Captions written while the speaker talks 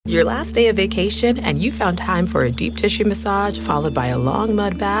Your last day of vacation and you found time for a deep tissue massage followed by a long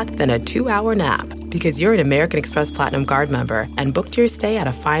mud bath, then a 2-hour nap. Because you're an American Express Platinum Card member and booked your stay at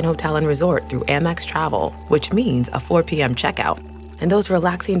a fine hotel and resort through Amex Travel, which means a 4 p.m. checkout. And those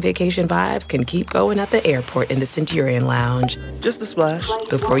relaxing vacation vibes can keep going at the airport in the Centurion Lounge. Just a splash.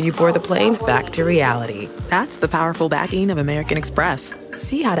 Before you board the plane, back to reality. That's the powerful backing of American Express.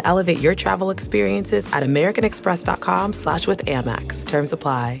 See how to elevate your travel experiences at americanexpress.com/withAmex. Terms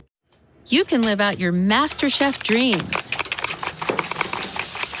apply. You can live out your MasterChef dreams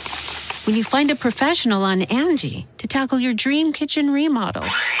when you find a professional on Angie to tackle your dream kitchen remodel.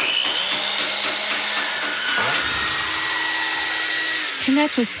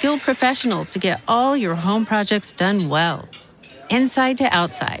 Connect with skilled professionals to get all your home projects done well. Inside to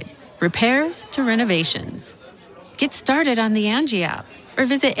outside, repairs to renovations. Get started on the Angie app or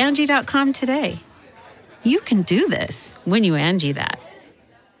visit Angie.com today. You can do this when you Angie that.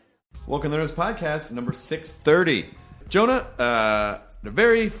 Welcome to Nerds Podcast number 630. Jonah, a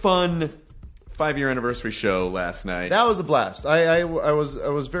very fun 5-year anniversary show last night. That was a blast. I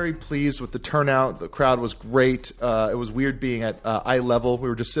was very pleased with the turnout. The crowd was great. It was weird being at eye level. We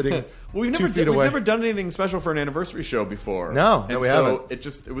were just sitting we've never done anything special for an anniversary show before. No, we haven't.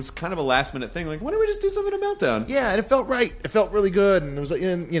 It was kind of a last minute thing. Like, why don't we just do something at Meltdown? Yeah, and it felt right. It felt really good, and it was like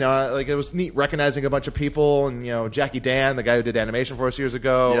it was neat recognizing a bunch of people, and Jackie Dan, the guy who did animation for us years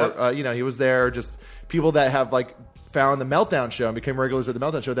ago. Yep. He was there. Just people that have found the Meltdown show and became regulars at the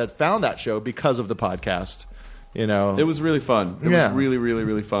Meltdown show that found that show because of the podcast. It was really fun. It was really, really,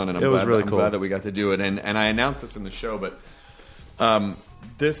 really fun, and I'm glad that we got to do it. And I announced this in the show, but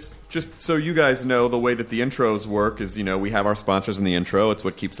this, just so you guys know, the way that the intros work is, we have our sponsors in the intro. It's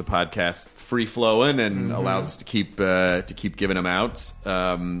what keeps the podcast free flowing and allows us to keep giving them out.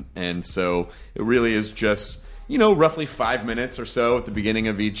 And so it really is just roughly 5 minutes or so at the beginning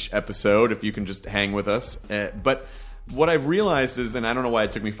of each episode, if you can just hang with us. But what I've realized is, and I don't know why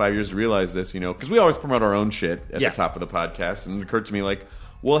it took me 5 years to realize this, because we always promote our own shit at the top of the podcast, and it occurred to me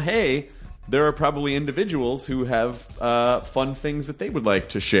well, hey, there are probably individuals who have fun things that they would like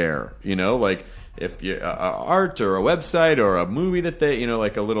to share, if you art or a website or a movie that they,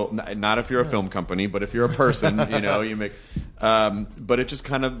 like a little, not if you're a film company, but if you're a person, you make, but it just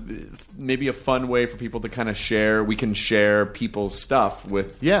kind of maybe a fun way for people to kind of share. We can share people's stuff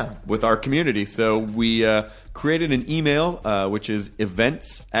with our community. So we created an email, which is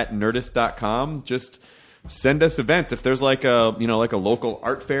events@nerdist.com. Just send us events. If there's like a local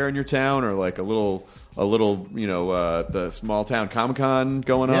art fair in your town, or like a little the small town Comic-Con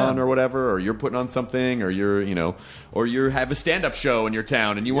going on or whatever, or you're putting on something, or or you have a stand-up show in your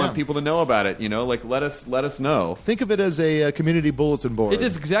town and you want people to know about it, let us know. Think of it as a community bulletin board. It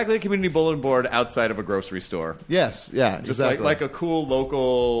is exactly a community bulletin board outside of a grocery store. Yes, yeah, just exactly. like a cool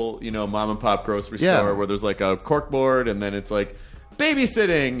local, mom and pop grocery store where there's like a cork board, and then it's like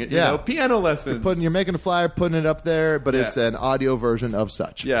babysitting, piano lessons. You're making a flyer, putting it up there, but it's an audio version of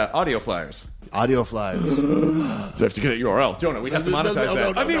such. Yeah, audio flyers. Audio flyers. So I have to get a URL. Jonah, we have to monetize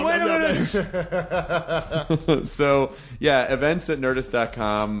that. Wait a minute. So,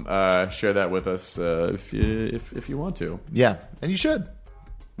 events@nerdist.com. Share that with us if you want to. Yeah, and you should.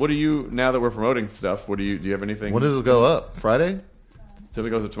 What do you, now that we're promoting stuff, do you have anything? When does it go up? Friday? So it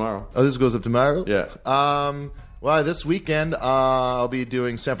goes up tomorrow. Oh, this goes up tomorrow? Yeah. Well, this weekend I'll be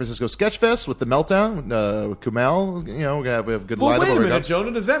doing San Francisco Sketch Fest with the Meltdown, with Kumail. We have a good lineup. Wait a minute,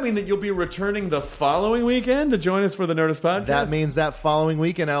 Jonah. Does that mean that you'll be returning the following weekend to join us for the Nerdist Podcast? That means that following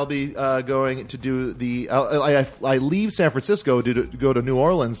weekend I'll be going to do I leave San Francisco to go to New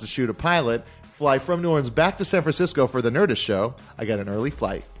Orleans to shoot a pilot. Fly from New Orleans back to San Francisco for the Nerdist show. I got an early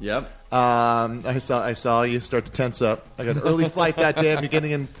flight. Yep. I saw you start to tense up. I got an early flight that day. I'm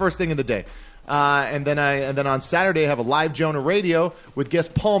getting in first thing in the day. And then on Saturday I have a live Jonah Radio with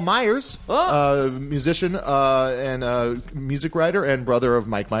guest Paul Myers, musician and music writer and brother of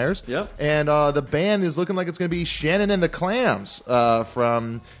Mike Myers. Yep. And the band is looking like it's going to be Shannon and the Clams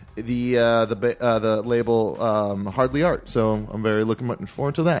from the label Hardly Art. So I'm very looking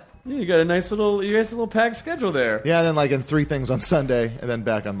forward to that. Yeah, you got a nice little packed schedule there. Yeah, and then in 3 things on Sunday, and then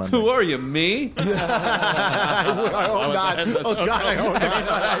back on Monday. Who are you, me? I hope not. Oh God, I hope not.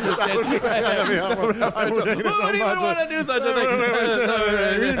 I wouldn't even want to do such a thing.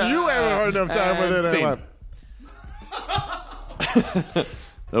 You haven't heard enough time with it.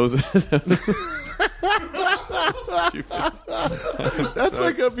 Those. That's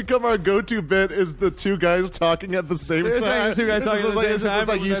like become our go-to bit is the two guys talking at the same time. Two guys talking at the same time. It's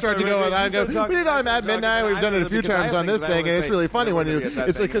like you start to go and I go, we did it on Mad Midnight. We've done it a few times on this thing, and it's really funny when it's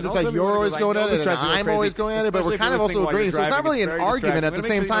like because it's like you're always going at it and I'm always going at it, but we're kind of also agreeing. So it's not really an argument at the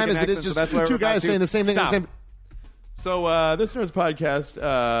same time as it is just two guys saying the same thing at the same. So this Nerds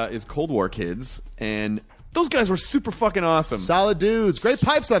podcast is Cold War Kids, and those guys were super fucking awesome. Solid dudes. Great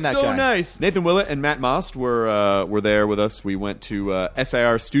pipes on that guy. So nice. Nathan Willett and Matt Maust were there with us. We went to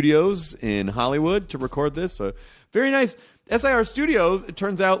SIR Studios in Hollywood to record this. So very nice. SIR Studios, it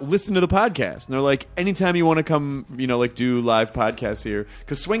turns out, listen to the podcast. And they're like, anytime you want to come, like do live podcasts here.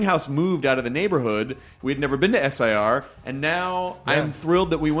 Because Swing House moved out of the neighborhood. We had never been to SIR. And now I'm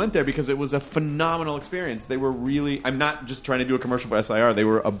thrilled that we went there because it was a phenomenal experience. They were really, I'm not just trying to do a commercial for SIR. They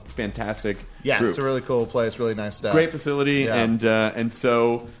were a fantastic group. It's a really cool place, really nice stuff. Great facility. Yeah. And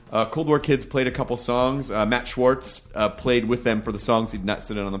so Cold War Kids played a couple songs. Matt Schwartz played with them for the songs. He did not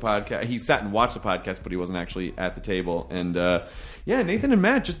sit in on the podcast. He sat and watched the podcast, but he wasn't actually at the table. And Nathan and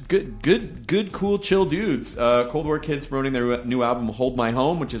Matt, just good, cool, chill dudes. Cold War Kids promoting their new album, Hold My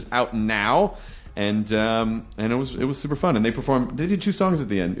Home, which is out now. And it was super fun. And they performed. They did 2 songs at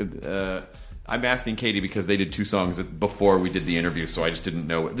the end. I'm asking Katie because they did 2 songs before we did the interview, so I just didn't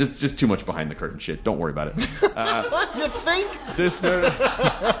know. This is just too much behind the curtain shit. Don't worry about it. You think?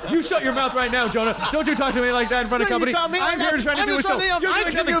 You shut your mouth right now, Jonah. Don't you talk to me like that in front of company. I'm here trying to do a show.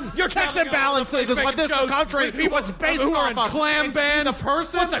 Your checks and balances is what this country was based off of. Clam bands. The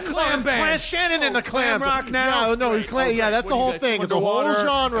person. What's a clam band? Shannon and the Clam Rock now. That's the whole thing. It's a whole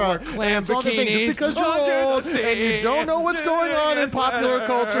genre. Clam bikinis. Just because you're old and you don't know what's going on in popular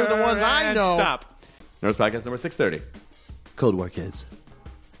culture, the ones I know. Stop. Nerds Podcast number 630. Cold War Kids.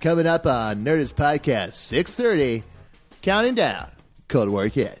 Coming up on Nerdist Podcast 630. Counting down. Cold War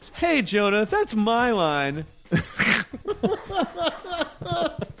Kids. Hey, Jonah, that's my line. I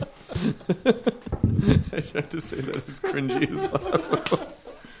tried to say that as cringy as possible.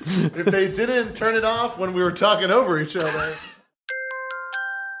 If they didn't turn it off when we were talking over each other.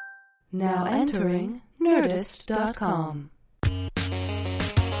 Now entering Nerdist.com.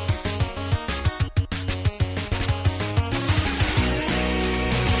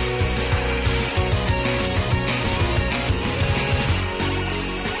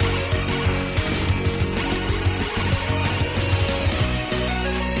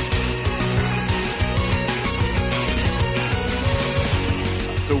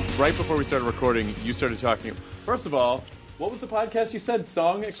 So right before we started recording, you started talking. First of all, what was the podcast you said?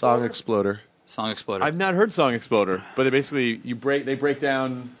 Song Exploder? Song Exploder. I've not heard Song Exploder, but they break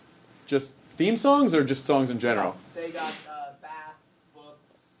down just theme songs or just songs in general? They got Baths,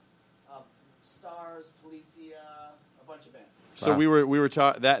 Books, Stars, Policia, a bunch of bands. So we were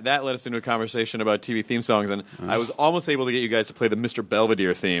that led us into a conversation about TV theme songs, and I was almost able to get you guys to play the Mr.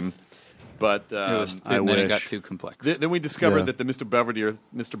 Belvedere theme. But it got too complex. Then we discovered that the Mr.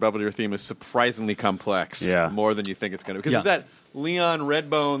 Belvedere theme is surprisingly complex. Yeah. More than you think it's going to be. Because it's that Leon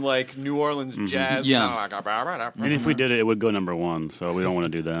Redbone, like New Orleans jazz. Yeah. And if we did it, it would go number 1, so we don't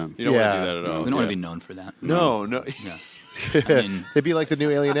want to do that. You don't want to do that at all. We don't want to be known for that. No. Yeah. I mean, it'd be like the new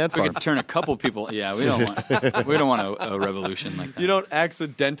Alien Ant Farm. We could turn a couple people. Yeah, we don't want a revolution like that. You don't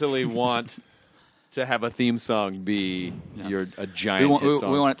accidentally want to have a theme song be a giant hit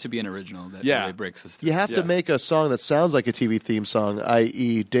song. We want it to be an original that really breaks us through. You have to make a song that sounds like a TV theme song,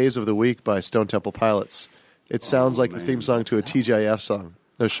 i.e. Days of the Week by Stone Temple Pilots. It sounds like the theme song to a TGIF song,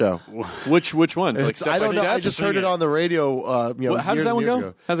 a show. Which one? Like I don't know. I just heard it on the radio. How does that one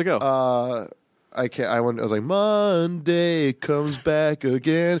go? How's it go? I can't. I was like, Monday comes back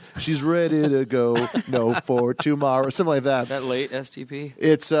again. She's ready to go. No, for tomorrow, something like that. That late STP?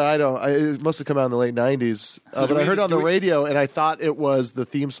 It's it must have come out in the late '90s. But I heard it on the radio, and I thought it was the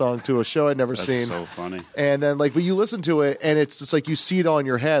theme song to a show I'd never seen. That's so funny. And then, but you listen to it, and it's just like you see it all in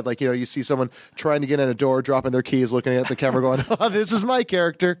your head. Like you see someone trying to get in a door, dropping their keys, looking at the camera, going, "Oh, this is my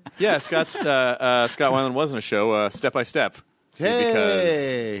character." Yeah, Scott Weiland was in a show, Step by Step.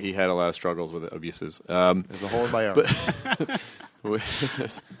 Because he had a lot of struggles with abuses. There's a hole in my arm.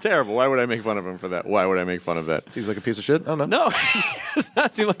 Terrible. Why would I make fun of him for that? Why would I make fun of that? Seems like a piece of shit. I don't know. No, he does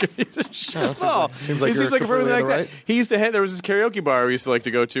not seem like a piece of shit at all. Seems like he seems like a person like that. He used to there was this karaoke bar we used to like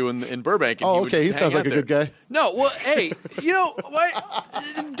to go to in Burbank. And he sounds like a good guy. No, well, hey,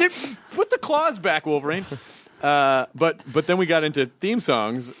 put the claws back, Wolverine. But then we got into theme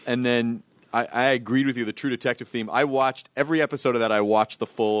songs, and then I agreed with you. The True Detective theme. I watched every episode of that. I watched the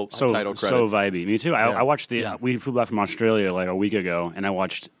full title credits. So vibey. Me too. I watched we flew back from Australia like a week ago, and I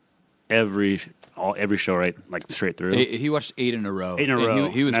watched every show right, like straight through. He watched 8 in a row. 8 in a row.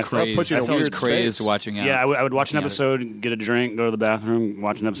 He was crazed. I He was crazed watching out. Yeah, I would watch an episode, get a drink, go to the bathroom,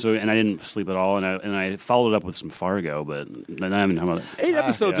 watch an episode, and I didn't sleep at all. And I followed it up with some Fargo, but then I haven't talking about it. 8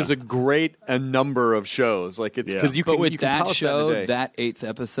 episodes is a great number of shows. Like it's because you can. But with you can that polish show, that 8th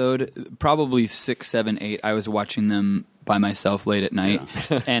episode, probably 6, 7, 8, I was watching them by myself late at night,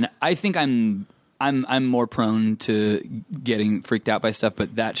 and I think I'm more prone to getting freaked out by stuff.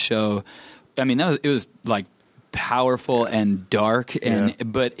 But that show, I mean, it was like powerful and dark,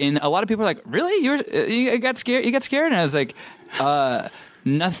 but in a lot of people are like, really, you got scared, and I was like,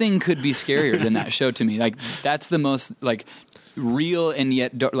 nothing could be scarier than that show to me. Like that's the most like real and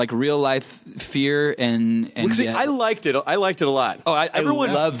yet like real life fear and yet, I liked it. I liked it a lot. Oh,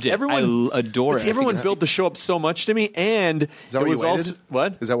 everyone loved it. I adore it. Everyone built the show up so much to me, and Is that it was why you also waited?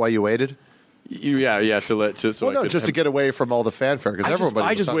 what? Is that why you waited? To get away from all the fanfare because everybody.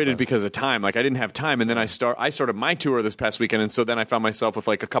 I just waited because of time. Like I didn't have time, and then I started my tour this past weekend, and so then I found myself with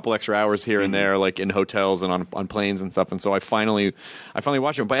like a couple extra hours here and there, like in hotels and on planes and stuff. And so I finally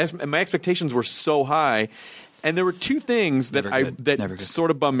watched it. But my expectations were so high, and there were two things that sort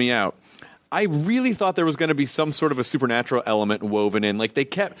of bummed me out. I really thought there was going to be some sort of a supernatural element woven in. Like I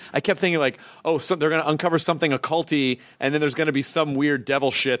kept thinking like, oh, they're going to uncover something occulty, and then there's going to be some weird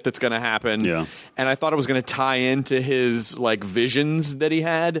devil shit that's going to happen. Yeah. And I thought it was going to tie into his like visions that he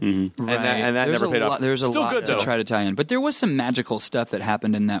had, and that never paid off. There's a Still lot good, to though. try to tie in, but there was some magical stuff that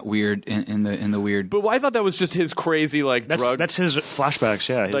happened in that weird in the weird. But I thought that was just his crazy like drug. That's his flashbacks.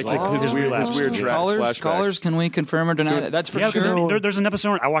 Yeah, his weird flashbacks. Callers, can we confirm or deny that? That's for yeah, sure. There's an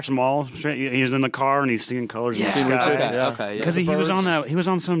episode I watched them all. He's in the car and he's singing Colors in the Sky. Okay. Because he was on that. He was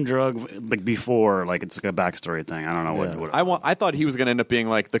on some drug like before. Like it's like a backstory thing. I don't know what. I thought he was going to end up being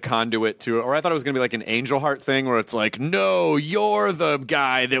like the conduit to, or I thought it was going to be like an Angel Heart thing where it's like, no, you're the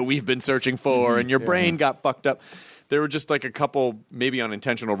guy that we've been searching for, and your brain got fucked up. There were just like a couple maybe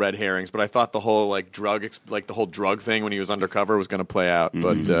unintentional red herrings, but I thought the whole like the whole drug thing when he was undercover was going to play out.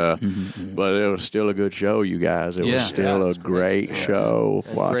 But it was still a good show, you guys. It was still a great show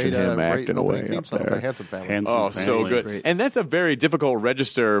watching him acting away up there. Handsome Family. So good. Great. And that's a very difficult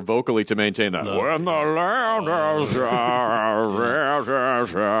register vocally to maintain that. When the land is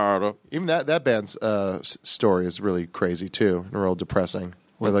Even that band's story is really crazy too, and real depressing.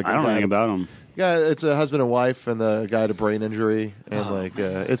 Where, like, I don't know anything about them. Yeah, it's a husband and wife, and the guy had a brain injury, and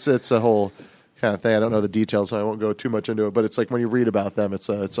it's a whole kind of thing. I don't know the details, so I won't go too much into it. But it's like when you read about them, it's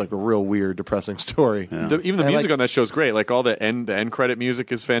like a real weird, depressing story. Yeah. Even the music on that show is great. Like all the end credit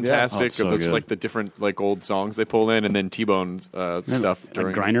music is fantastic. so It's good. like the different like old songs they pull in, and then T-Bone's stuff.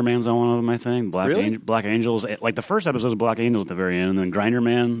 Like Grinder Man's on one of them, I think. Black Angels. Like the first episode was Black Angels at the very end, and then Grinder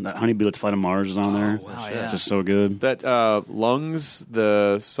Man, that Honeybee Let's Fly to Mars is on there. wow, It's just so good. That Lungs,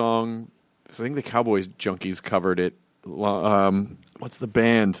 the song. I think the Cowboys Junkies covered it. What's the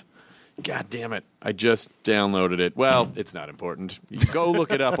band? God damn it. I just downloaded it. Well, it's not important. You go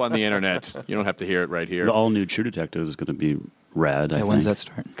look it up on the internet. You don't have to hear it right here. The all-new True Detective is going to be rad, I think. When's that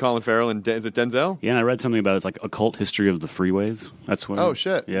start? Colin Farrell and is it Denzel? Yeah, and I read something about it's like occult history of the freeways. That's what. Oh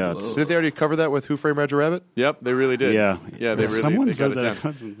shit! Yeah. Did they already cover that with Who Framed Roger Rabbit? Yep, they really did. Yeah. They really Someone they said got it that.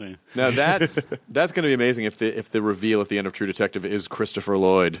 down. That's insane. Now that's going to be amazing if the reveal at the end of True Detective is Christopher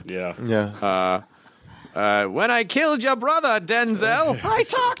Lloyd. Yeah. Yeah. When I killed your brother, Denzel, I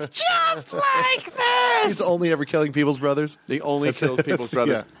talked just like this. He's only ever killing people's brothers. He only kills people's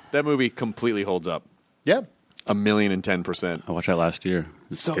brothers. Yeah. That movie completely holds up. Yeah. 1,010%. I watched that last year.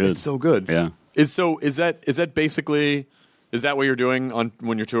 It's so good. Yeah. Is that basically? Is that what you're doing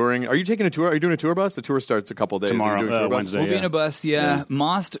when you're touring? Are you taking a tour? Are you doing a tour bus? The tour starts a couple days. Tomorrow, Are you doing a tour bus? Wednesday. We'll be in a bus. Yeah.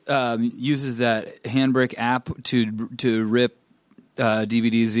 Maust uses that Handbrake app to rip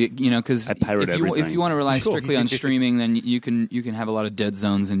DVDs. Because I pirate everything. if you want to rely strictly on streaming, then you can have a lot of dead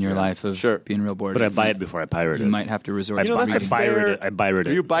zones in your life of being real bored. But I buy it before I pirate it. You might have to resort to I reading. pirate it. I pirate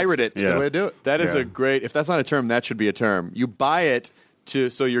it. You pirate it. Yeah. Good way to do it. That is a great. If that's not a term, that should be a term. You buy it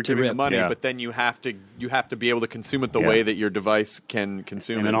so you're giving the rip. money, Yeah. but then you have to be able to consume it the way that your device can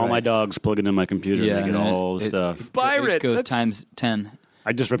consume And it. then all my dogs plug it in my computer and they get and all the stuff. Pirate It goes That's- times 10.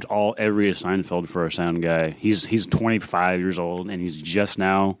 I just ripped every Seinfeld for a sound guy. He's 25 years old and he's just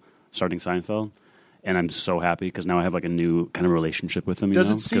now starting Seinfeld. And I'm so happy because now I have like a new kind of relationship with him. Does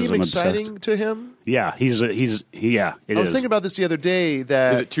you know, it seem 'cause I'm exciting obsessed. to him? Yeah, it I was is. thinking about this the other day.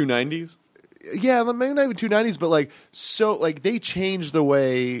 That Is it 290s? yeah, maybe not even 290s, but they changed the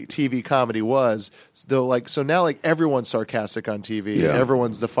way TV comedy was. Though, so now everyone's sarcastic on TV. Yeah.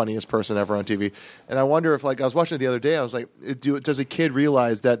 Everyone's the funniest person ever on TV. And I wonder if I was watching it the other day. I was like, does a kid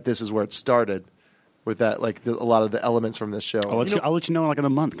realize that this is where it started? with that, like a lot of the elements from this show. I'll let you know in like in a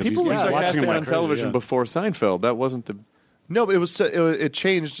month. People were sarcastic on television before Seinfeld. That wasn't the... No, but it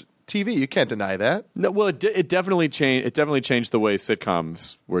changed TV. You can't deny that. No, well, it definitely changed. It definitely changed the way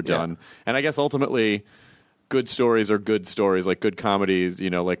sitcoms were done. And I guess ultimately, good stories are good stories. Like good comedies,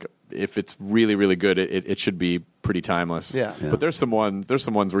 like if it's really, really good, it should be pretty timeless. Yeah. But there's some ones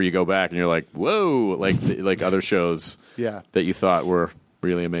where you go back and you're like, whoa, like other shows. That you thought were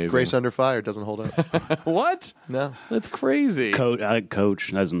really amazing. Grace Under Fire doesn't hold up. What? No, that's crazy. Coach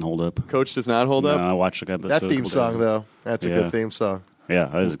doesn't hold up. Coach does not hold up. No, I watched a episode. That theme song though, that's a good theme song. Yeah,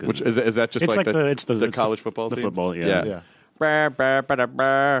 that is good. Which is that just it's like the college football the theme? Football, yeah.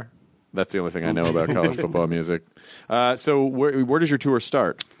 That's the only thing I know about college football music. So where does your tour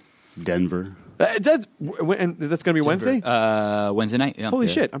start? Denver. That's going to be Wednesday? Wednesday night. Yeah. Holy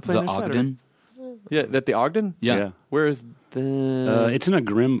shit! I'm playing the there Ogden. Yeah, the Ogden. Yeah. Where is the? It's in a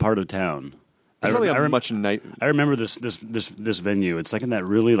grim part of town. I remember this venue. It's like in that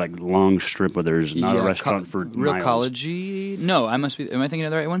really like long strip where there's not a restaurant for real miles. College-y. No, am I thinking of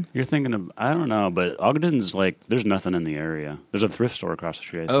the right one? You're thinking of, I don't know, but Ogden's like, there's nothing in the area. There's a thrift store across the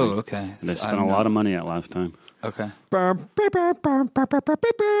street. Oh, okay. And they spent a lot of money at last time. Okay. I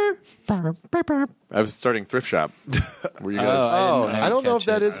was starting Thrift Shop. Were you guys? I don't know if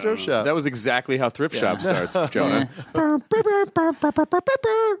that is Thrift Shop. That was exactly how Thrift Shop starts, Jonah.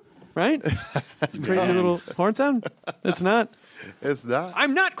 Right? It's a crazy little horn sound. It's not. It's not.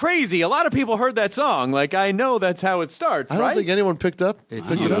 I'm not crazy. A lot of people heard that song. Like, I know that's how it starts, I don't think anyone picked up.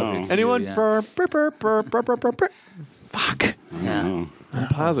 Anyone? Fuck. Yeah. I'm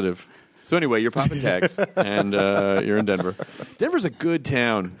positive. So anyway, you're popping tags, and you're in Denver. Denver's a good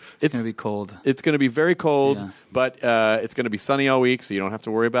town. It's going to be cold. It's going to be very cold, but it's going to be sunny all week, so you don't have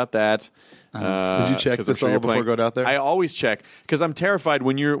to worry about that. Did you check this all before going out there? I always check because I'm terrified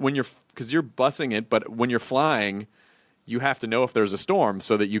when you're because you're bussing it, but when you're flying, you have to know if there's a storm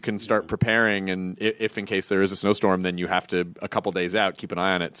so that you can start preparing. And if in case there is a snowstorm, then you have to a couple days out keep an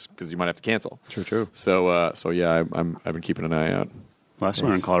eye on it because you might have to cancel. True. So yeah, I've been keeping an eye out. Last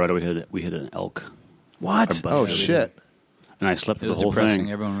summer in Colorado, we hit an elk. What? Oh shit! And I slept through the whole depressing.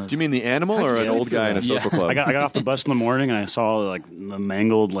 thing. Everyone was... Do you mean the animal or an old guy in a social club? I got off the bus in the morning and I saw like the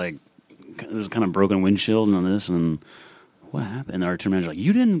mangled there was kind of broken windshield and this and what happened? And our tour manager's like,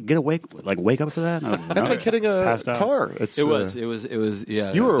 "You didn't wake up for that?" That's like hitting a car. It was.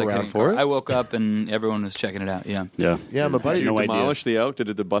 Yeah, you were like around for it. I woke up and everyone was checking it out. Yeah. My buddy. Did you demolish the elk? Did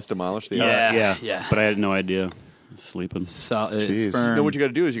the bus demolish the elk? Yeah. But I had no idea. Sleeping. Jeez. Firm. You know what you got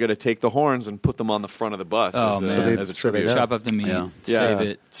to do is you got to take the horns and put them on the front of the bus as a tribute. Chop up the meat, save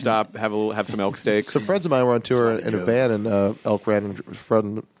it. Stop, have some elk steaks. Some friends of mine were on tour in a van, and elk ran in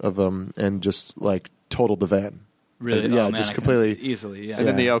front of them and just like totaled the van. Really? Just completely easily. Yeah. And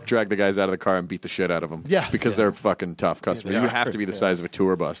then the elk dragged the guys out of the car and beat the shit out of them. Yeah, because they're fucking tough customers. You have to be the size of a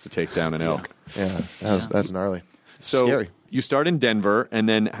tour bus to take down an elk. Yeah, that's gnarly. So scary. You start in Denver, and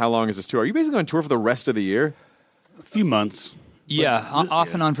then how long is this tour? Are you basically on tour for the rest of the year? A few months. Yeah,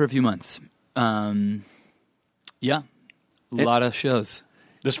 off and on for a few months. A lot of shows.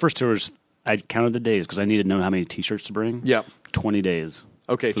 This first tour I counted the days because I needed to know how many T-shirts to bring. Yeah. 20 days.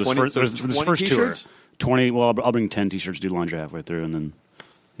 Okay, for 20 this first tour. 20, well, I'll bring 10 T-shirts, do laundry halfway through, and then...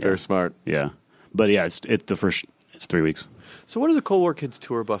 Yeah. Very smart. Yeah. But yeah, it's 3 weeks. So what does a Cold War Kids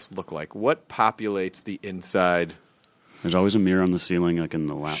tour bus look like? What populates the inside? There's always a mirror on the ceiling, like in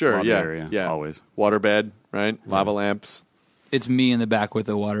the lobby area. Yeah. Always. Waterbed, right? Lava lamps. It's me in the back with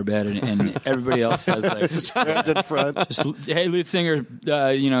the waterbed, and everybody else has like just in front. Just, hey, lead singer,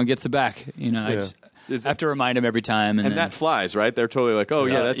 gets the back. I have to remind him every time, and that flies, right? They're totally like, oh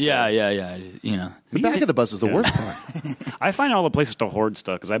yeah, that's yeah. The back of the bus is the worst part. I find all the places to hoard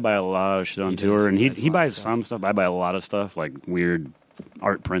stuff because I buy a lot of shit on tour, and he buys some stuff. I buy a lot of stuff like weird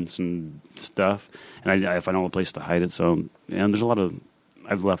art prints and stuff, and I find all the places to hide it. So there's a lot of.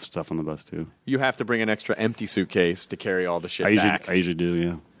 I've left stuff on the bus too. You have to bring an extra empty suitcase to carry all the shit back. I usually do,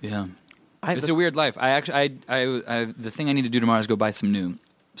 yeah. Yeah. It's a weird life. The thing I need to do tomorrow is go buy some new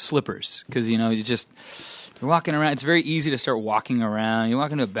slippers because you're walking around. It's very easy to start walking around. You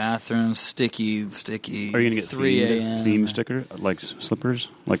walk into a bathroom, sticky. Are you gonna get 3 a.m. theme sticker like slippers,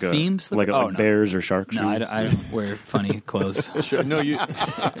 like theme slippers? like bears or sharks? No, I don't wear funny clothes. Sure. No, you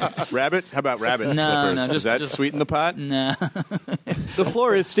rabbit. How about rabbit slippers? No, does that sweeten the pot? No. The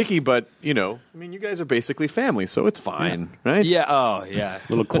floor is sticky, but you guys are basically family, so it's fine, right? Yeah. Oh, yeah.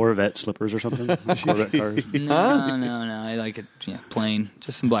 Little Corvette slippers or something. Corvette cars. No. I like it plain,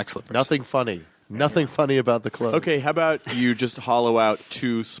 just some black slippers. Nothing funny. Nothing funny about the clothes. Okay, how about you just hollow out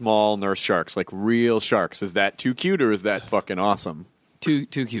 2 small nurse sharks, like real sharks? Is that too cute or is that fucking awesome? Too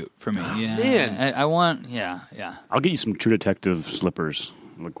cute for me. Yeah, man. I want. Yeah. I'll get you some True Detective slippers,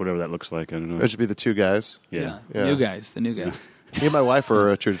 like whatever that looks like. I don't know. It should be the two guys. Yeah. The new guys. Me and my wife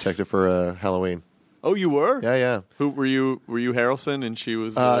were a True Detective for Halloween. Oh, you were? Yeah. Who were you? Were you Harrelson and she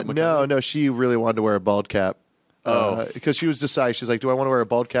was? No. She really wanted to wear a bald cap. Because she was deciding. She's like, "Do I want to wear a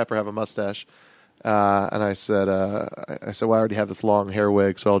bald cap or have a mustache?" And I said, "Well, I already have this long hair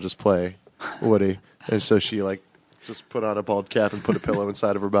wig, so I'll just play Woody." And so she just put on a bald cap and put a pillow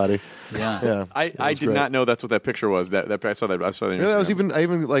inside of her body. Yeah. I did not know that's what that picture was. That I saw that. I saw that. I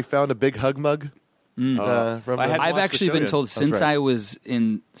even found a big hug mug. I've actually been told since I was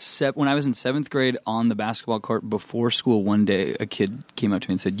when I was in 7th grade on the basketball court before school, one day a kid came up to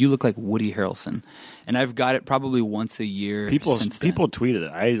me and said, "You look like Woody Harrelson," and I've got it probably once a year. Since then. People tweet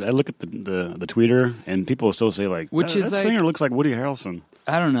it. I look at the tweeter and people still say like, that singer looks like Woody Harrelson.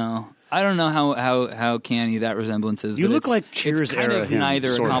 I don't know how canny that resemblance is. You but look like Cheers it's kind era of him, neither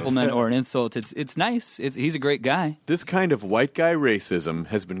a sort of. compliment or an insult. It's nice. He's a great guy. This kind of white guy racism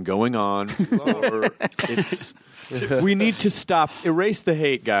has been going on. We need to stop. Erase the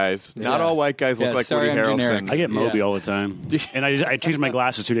hate, guys. Not all white guys look like sorry, Woody I'm Harrelson. generic. I get Moby all the time, and I changed my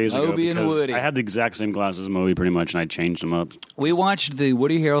glasses 2 days ago. Moby and because Woody. I had the exact same glasses as Moby, pretty much, and I changed them up. We watched the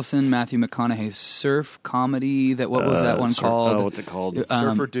Woody Harrelson, Matthew McConaughey surf comedy. What was that one called? What's it called?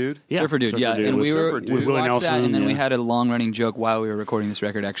 Surfer Dude. Surfer Dude, yeah. And we With watched Willie that, Nelson, and then we yeah. had a long-running joke while we were recording this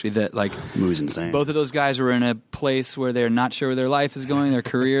record, actually, that like The movie's insane. both of those guys were in a place where they're not sure where their life is going, their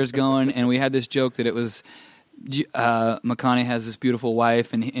career is going, and we had this joke that it was McConaughey has this beautiful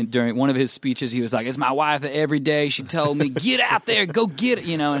wife, and during one of his speeches, he was like, "It's my wife that every day she told me, get out there, go get it,"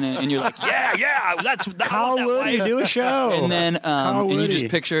 and you're like, yeah, that's Call Woody, do a show. And then and you Woody. just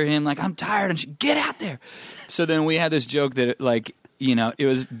picture him like, "I'm tired," and she, "Get out there." So then we had this joke that it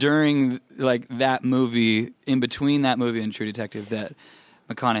was during like that movie, in between that movie and True Detective, that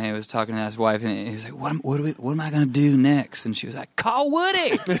McConaughey was talking to his wife, and he was like, what am I going to do next? And she was like, "Call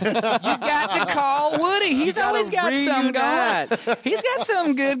Woody. You got to call Woody. He's always got something going. He's got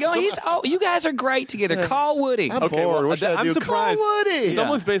something good going. You guys are great together. Call Woody." I'm bored. What should I I'm do? surprised. Call Woody.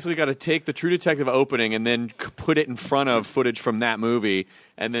 Someone's basically got to take the True Detective opening and then put it in front of footage from that movie,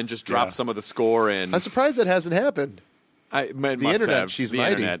 and then just drop some of the score in. I'm surprised that hasn't happened. The internet, she's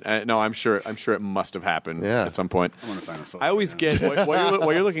mighty. Internet. No, I'm sure it must have happened at some point. I want to find a photo. I always get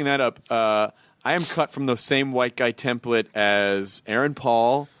while you're looking that up. I am cut from the same white guy template as Aaron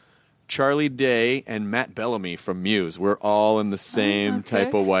Paul, Charlie Day, and Matt Bellamy from Muse. We're all in the same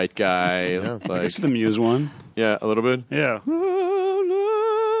type of white guy. This is the Muse one. Yeah, a little bit. Yeah.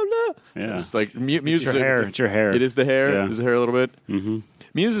 Yeah. It's like Muse. It's your hair. It's your hair. It is the hair. Yeah. Is the hair a little bit? Mm-hmm.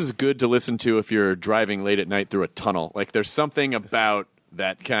 Muse is good to listen to if you're driving late at night through a tunnel. Like, there's something about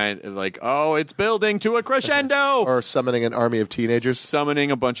that kind of like, oh, it's building to a crescendo. Or summoning an army of teenagers.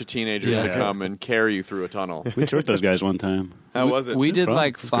 Summoning a bunch of teenagers to come and carry you through a tunnel. We toured those guys one time. How was it? We did fun.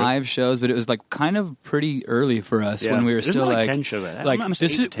 like 5 shows, but it was like kind of pretty early for us when we were There's still like like 10 shows. like I'm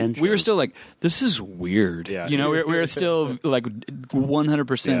this is 10 we were shows. still like, this is weird. Yeah. You know, we were still like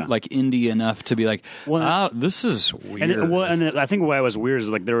 100% like indie enough to be like, this is weird. And I think why it was weird is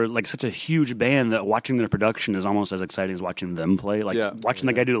like they were like such a huge band that watching their production is almost as exciting as watching them play. Like watching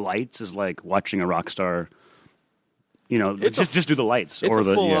the guy do the lights is like watching a rock star. You know, just do the lights. It's or a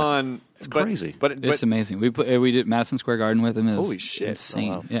full on. It's crazy. But it's amazing. We did Madison Square Garden with him. It was holy shit, insane.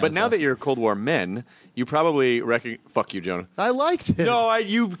 Oh, wow. Yeah, but now that you're Cold War men, you probably fuck you, Jonah. I liked it. No,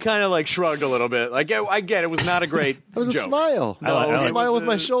 you kind of like shrugged a little bit. Like, I get it was not a great. It was joke. a smile. No, a smile with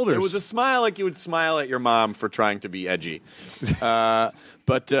my shoulders. It was a smile like you would smile at your mom for trying to be edgy.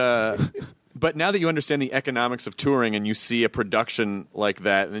 But now that you understand the economics of touring and you see a production like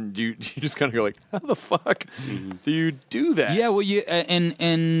that, then you just kind of go like, how the fuck do you do that? Yeah, well,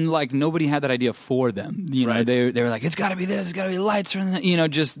 and like nobody had that idea for them. You know, they were like, it's got to be this, it's got to be lights, you know,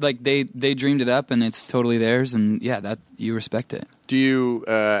 just like they dreamed it up and it's totally theirs, and yeah, that you respect it. Do you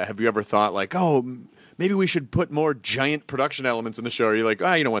have you ever thought like, oh, maybe we should put more giant production elements in the show? Or are you like,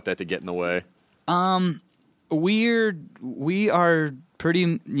 you don't want that to get in the way? We are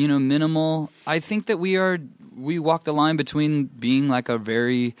pretty, minimal. I think that we walk the line between being like a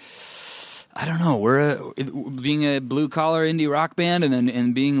very, I don't know, being a blue collar indie rock band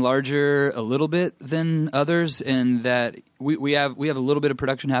and being larger a little bit than others, and that we have a little bit of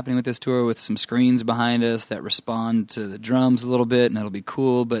production happening with this tour with some screens behind us that respond to the drums a little bit, and that'll be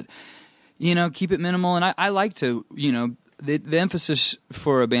cool, but keep it minimal. And I like to, the emphasis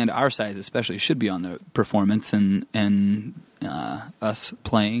for a band our size especially should be on the performance and us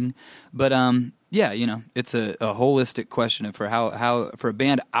playing, but it's a holistic question for how for a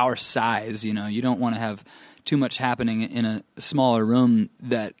band our size, you don't want to have too much happening in a smaller room,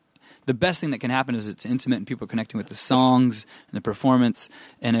 that the best thing that can happen is it's intimate and people are connecting with the songs and the performance.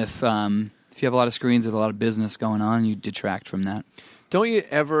 And if you have a lot of screens with a lot of business going on, you detract from that. Don't you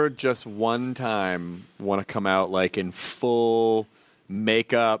ever just one time want to come out like in full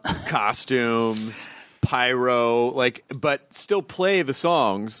makeup, costumes, pyro, like, but still play the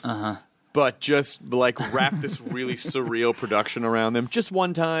songs, but just like wrap this really surreal production around them just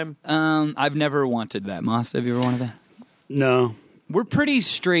one time? I've never wanted that. Maust, have you ever wanted that? No. We're pretty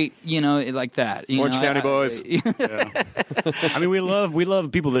straight, like that. Orange County boys. Yeah. I mean, we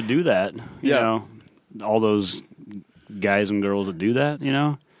love people that do that. You know, all those guys and girls that do that.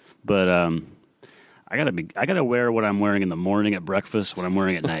 But I gotta wear what I'm wearing in the morning at breakfast, what I'm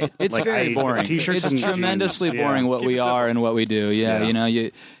wearing at night. It's very boring. T-shirts it's and tremendously jeans. boring what we are and what we do. Yeah, Yeah.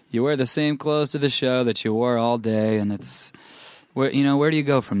 You wear the same clothes to the show that you wore all day, and it's where do you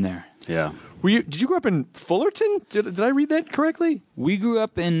go from there? Yeah. Did you grow up in Fullerton? Did I read that correctly? We grew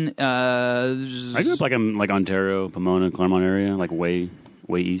up in. I grew up in Ontario, Pomona, Claremont area, like way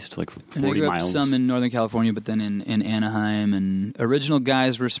east, like 40 and I grew miles. Up some in Northern California, but then in Anaheim. And original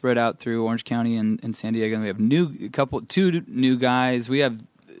guys were spread out through Orange County and San Diego. And we have two new guys. We have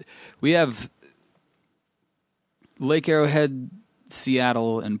Lake Arrowhead,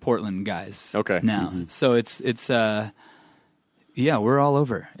 Seattle, and Portland guys. Okay. Now, Mm-hmm. so it's we're all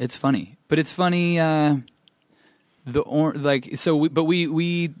over. It's funny. But it's funny. We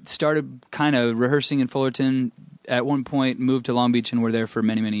started kind of rehearsing in Fullerton at one point, moved to Long Beach, and were there for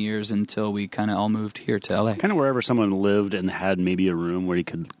many, many years until we kind of all moved here to LA. Kind of wherever someone lived and had maybe a room where he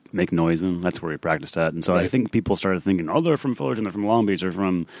could make noise in. That's where we practiced at. And so I think people started thinking, oh, they're from Fullerton, they're from Long Beach, they're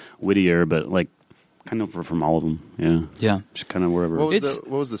from Whittier, but kind of from all of them. Yeah. Yeah. Just kind of wherever. What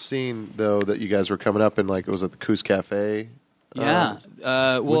was the scene though that you guys were coming up in? Like, it was at the Coos Cafe. Yeah.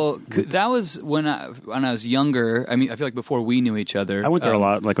 That was when I was younger. I mean, I feel like before we knew each other. I went there a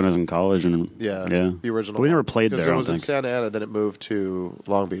lot, like when I was in college, and the original. But we never played there. Because it was in Santa Ana, then it moved to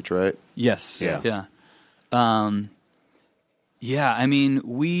Long Beach, right? Yes. Yeah. Yeah. I mean,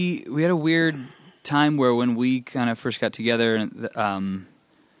 we had a weird time where when we kind of first got together, there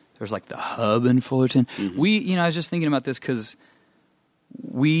was like the hub in Fullerton. Mm-hmm. I was just thinking about this because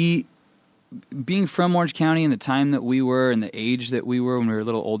being from Orange County and the time that we were and the age that we were when we were a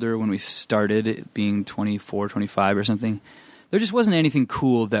little older, when we started, it being 24, 25 or something, there just wasn't anything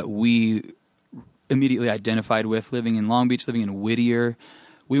cool that we immediately identified with living in Long Beach, living in Whittier.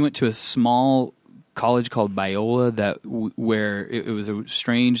 We went to a small college called Biola where it was a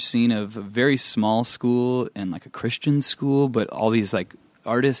strange scene of a very small school and like a Christian school, but all these like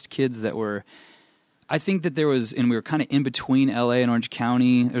artist kids that were... I think that there was, and we were kind of in between LA and Orange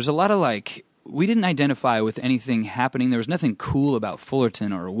County. There's a lot of we didn't identify with anything happening. There was nothing cool about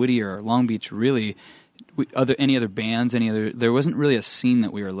Fullerton or Whittier or Long Beach, really. Any other bands, there wasn't really a scene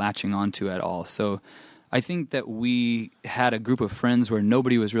that we were latching onto at all. So I think that we had a group of friends where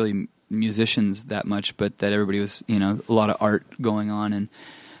nobody was really musicians that much, but that everybody was, a lot of art going on.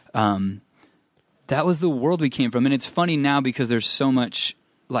 And that was the world we came from. And it's funny now because there's so much,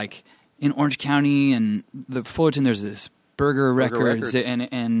 in Orange County and the Fullerton, there's this Burger Records.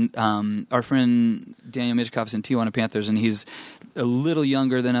 And our friend Daniel Mitchkoff's in Tijuana Panthers, and he's a little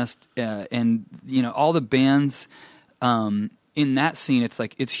younger than us. And all the bands in that scene,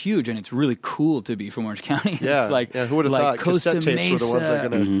 it's huge and it's really cool to be from Orange County. Yeah, it's who would have thought Costa cassette tapes Mesa. were the ones that are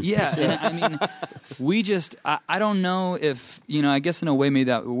going to... Yeah, and I mean, we just I don't know if I guess in a way maybe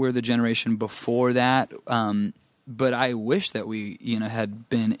that we're the generation before that. But I wish that we, had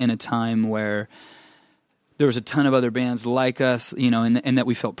been in a time where there was a ton of other bands like us, and that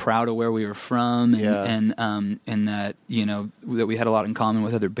we felt proud of where we were from, and that that we had a lot in common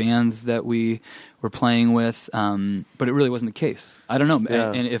with other bands that we were playing with. But it really wasn't the case. I don't know.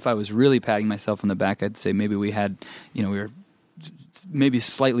 Yeah. And if I was really patting myself on the back, I'd say maybe we had, we were maybe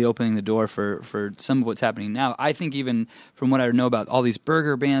slightly opening the door for some of what's happening now. I think even from what I know about all these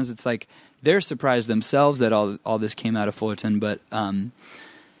burger bands, it's like they're surprised themselves that all this came out of Fullerton, but so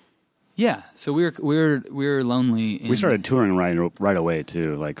we were lonely. We started touring right away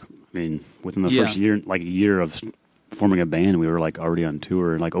too. Within the first year, a year of forming a band, we were already on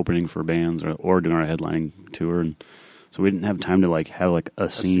tour, opening for bands or doing our headlining tour, and so we didn't have time to have a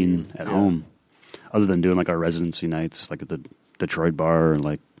scene at home, other than doing our residency nights, at the Detroit bar,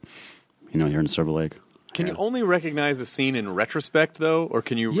 and here in Silver Lake. Can you only recognize a scene in retrospect, though, or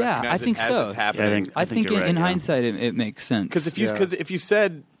can you recognize I think it as so. it's happening? I think you're right, in hindsight it makes sense. Because if you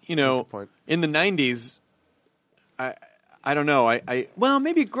said, in the 90s, I don't know. Well,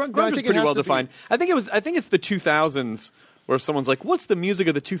 maybe grunge was pretty well defined. I think it's the 2000s or if someone's like, "What's the music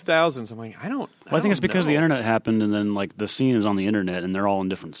of the 2000s?" I'm like, I don't think it's because know. the internet happened, and then like the scene is on the internet, and they're all in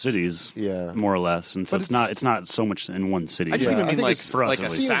different cities, more or less, and so it's not so much in one city. I just even mean like for us, like a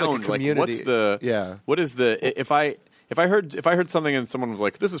at least. sound. Like, what's the what is the if I heard something and someone was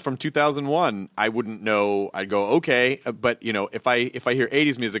like, "This is from 2001," I wouldn't know. I'd go, "Okay," but you know, if I hear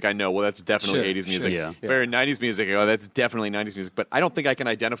 80s music, I know, well, that's definitely 80s music. Yeah. If I hear 90s music, I go, that's definitely 90s music. But I don't think I can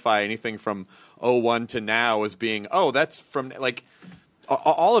identify anything from 01 to now as being, oh, that's from like.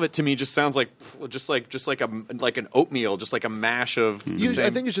 All of it to me just sounds like an oatmeal, just like a mash of. I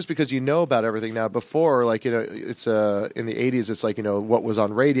think it's just because you know about everything now. Before, like, you know, it's in the 80s, it's like, you know, what was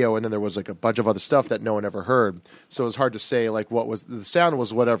on radio, and then there was like a bunch of other stuff that no one ever heard. So it was hard to say like what was the sound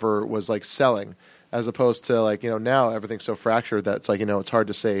was whatever was like selling, as opposed to like, you know, now everything's so fractured that it's like, you know, it's hard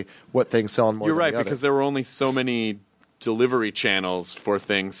to say what thing's selling more. You're than right, the other. because there were only so many delivery channels for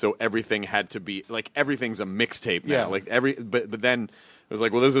things, so everything had to be like everything's a mixtape now. Yeah. Like but then. It was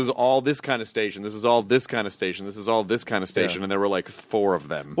like, well, this is all this kind of station. This is all this kind of station. This is all this kind of station, and there were like 4 of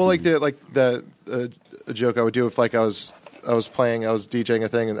them. Well, like the joke I would do if like I was DJing a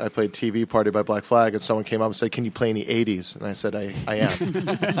thing and I played TV Party by Black Flag, and someone came up and said, "Can you play any 80s?" And I said, "I am."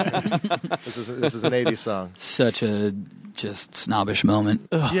 This is an 80s song. Such a just snobbish moment.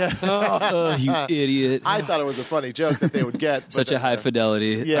 Ugh. Yeah, you idiot. I thought it was a funny joke that they would get. Such a high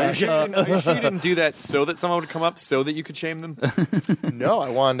fidelity. Yeah, Are you sure you didn't do that so that someone would come up so that you could shame them? No, I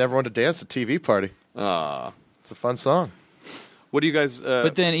wanted everyone to dance to TV Party. It's a fun song. What do you guys?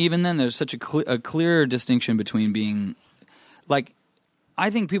 But then, even then, there's such a clear distinction between being like.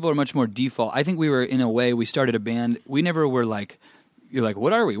 I think people are much more default. I think we were, in a way, we started a band. We never were like, you're like,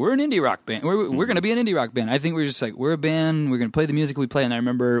 what are we? We're an indie rock band. We're going to be an indie rock band. I think we're just like, we're a band. We're going to play the music we play. And I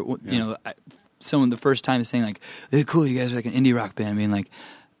remember, you know, someone the first time saying like, hey, cool, you guys are like an indie rock band. Being like,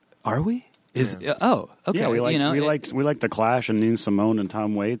 are we? Oh, okay. Yeah, we liked the Clash and Nina Simone and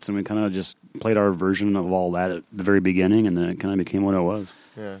Tom Waits, and we kind of just played our version of all that at the very beginning, and then it kind of became what it was.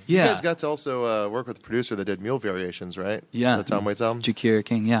 Yeah. You guys got to also work with the producer that did Mule Variations, right? Yeah. The Tom Waits album? Jakir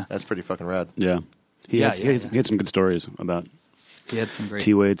King, yeah. That's pretty fucking rad. Yeah. He had some good stories about He had some great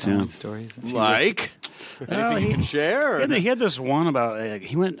T-Waits, stories. Like? Anything you can share? He had this one about,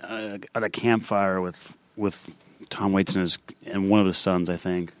 he went at a campfire with Tom Waits and one of his sons, I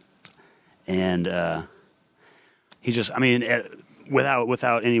think. And he just, I mean,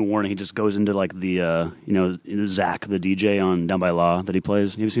 without any warning, he just goes into like the, Zach, the DJ on Down by Law that he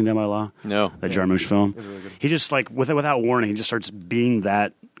plays. Have you seen Down by Law? No. That Jarmusch film? Really good. He just like, without warning, he just starts being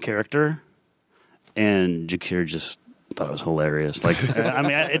that character. And Jakir just thought it was hilarious. Like, I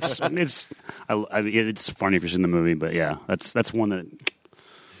mean, it's funny if you've seen the movie, but yeah, that's one that.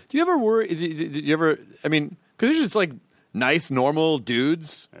 Do you ever worry? Did you ever? I mean, because you're just like nice, normal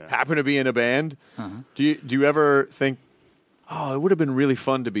dudes happen to be in a band. Uh-huh. Do you ever think, oh, it would have been really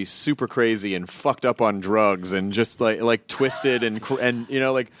fun to be super crazy and fucked up on drugs and just like twisted and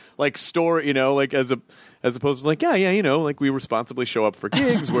like store, like as opposed to like like we responsibly show up for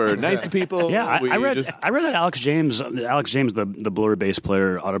gigs, we're nice to people. Yeah, I read that Alex James, the Blur bass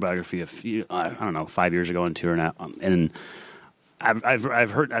player autobiography I don't know 5 years ago on tour now, and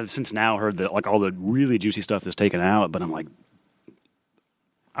I've since now heard that like all the really juicy stuff is taken out, but I'm like,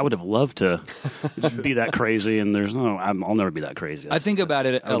 I would have loved to be that crazy, and I'll never be that crazy. I think about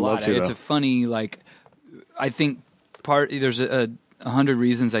it a lot. It's a funny, like, I think there's 100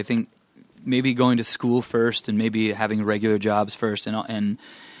 reasons. I think maybe going to school first, and maybe having regular jobs first, and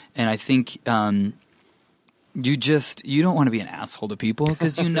I think you don't want to be an asshole to people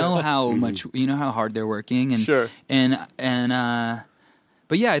because you know how much how hard they're working, and sure,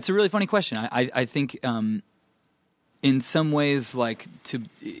 but yeah, it's a really funny question. I think. In some ways,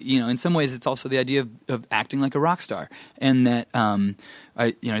 in some ways, it's also the idea of acting like a rock star, and that I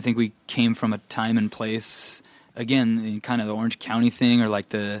think we came from a time and place, again, in kind of the Orange County thing, or like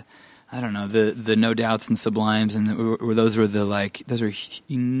the No Doubts and Sublimes, and those are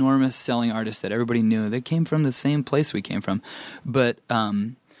enormous selling artists that everybody knew. They came from the same place we came from, but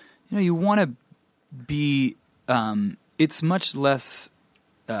you want to be. It's much less.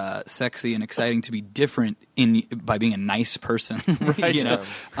 Sexy and exciting to be different by being a nice person, right?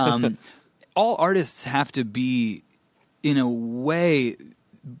 All artists have to be, in a way,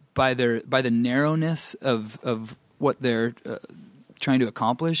 by the narrowness of what they're trying to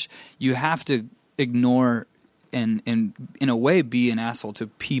accomplish. You have to ignore and in a way be an asshole to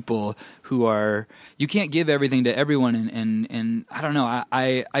people who are. You can't give everything to everyone, and I don't know.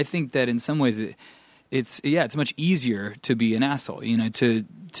 I think that in some ways it's much easier to be an asshole,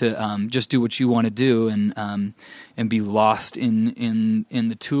 just do what you want to do and be lost in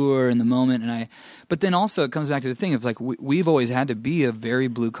the tour and the moment. But then also it comes back to the thing of like we've always had to be a very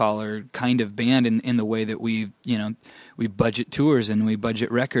blue collar kind of band in the way that we budget tours and we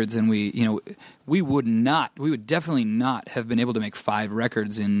budget records, and we would definitely not have been able to make 5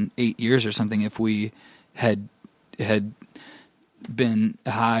 records in 8 years or something if we had been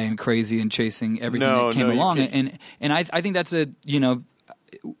high and crazy and chasing everything that came along. And I think that's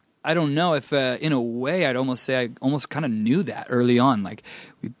I don't know if in a way I'd almost say I almost kind of knew that early on. Like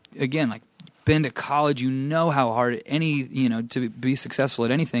been to college, how hard to be successful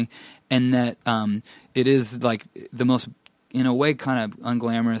at anything, and that it is like the most, in a way, kind of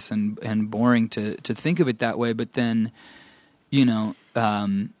unglamorous and boring to think of it that way. But then,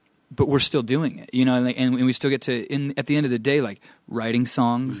 but we're still doing it, and we still get to at the end of the day, like writing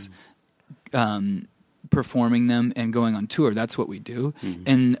songs, performing them, and going on tour. That's what we do,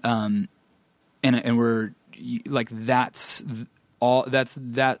 and we're like that's all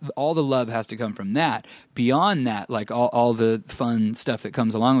the love has to come from that. Beyond that, like all the fun stuff that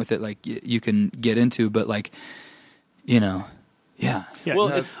comes along with it, like you can get into, but like, yeah.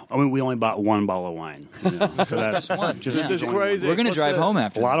 Well, we only bought 1 bottle of wine. So that's just one. Just crazy. We're going to drive home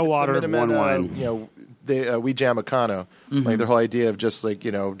after. A lot of water, one wine. We jam a Kano. Like their whole idea of just like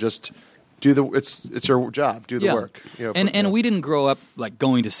just do it's your job, do the work. And we didn't grow up like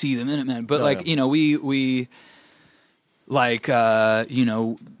going to see the Minutemen, but we like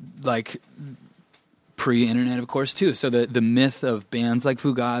like pre-internet, of course, too. So the myth of bands like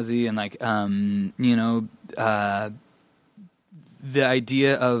Fugazi and like the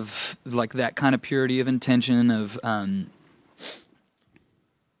idea of like that kind of purity of intention of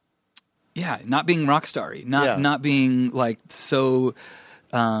not being rock starry, not being like so.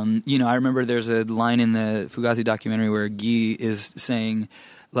 I remember there's a line in the Fugazi documentary where Guy is saying,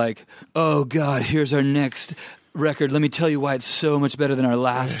 like, "Oh God, here's our next record. Let me tell you why it's so much better than our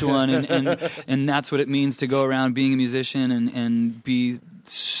last one," and that's what it means to go around being a musician and be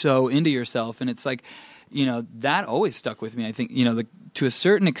so into yourself. And it's like, that always stuck with me. I think, to a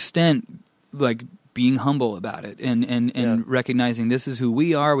certain extent, like being humble about it and recognizing this is who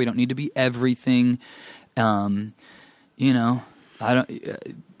we are. We don't need to be everything. We're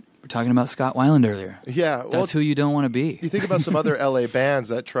talking about Scott Weiland earlier. Yeah. That's who you don't want to be. You think about some other LA bands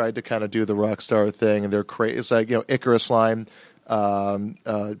that tried to kind of do the rock star thing, and they're crazy. It's like, Icarus Line,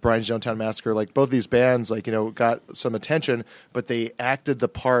 Brian's Jonestown Massacre, like both these bands, like, got some attention, but they acted the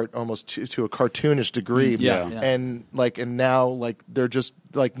part almost to a cartoonish degree. And now, like, they're just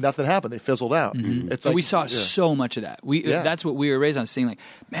like nothing happened. They fizzled out. It's like, we saw so much of that. That's what we were raised on, seeing like,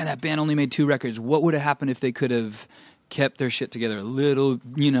 man, that band only made 2 records. What would have happened if they could have kept their shit together a little,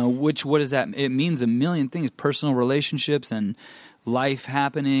 what does that, it means a million things, personal relationships and life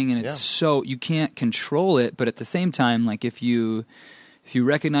happening, and it's so, you can't control it, but at the same time, like if you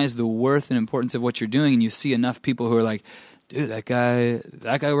recognize the worth and importance of what you're doing, and you see enough people who are like, dude, that guy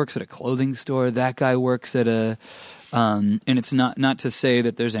works at a clothing store, that guy works at a, and it's not to say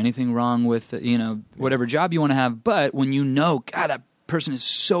that there's anything wrong with, whatever job you want to have, but when God, that person is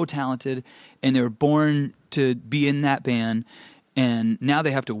so talented, and they were born to be in that band, and now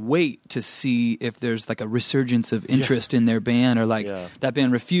they have to wait to see if there's like a resurgence of interest in their band, or like that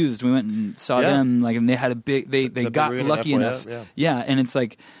band Refused. We went and saw them, like, and they had a big, they got lucky enough. And it's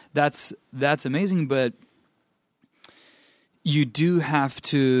like, that's amazing, but you do have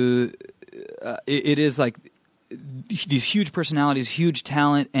to, it is like these huge personalities, huge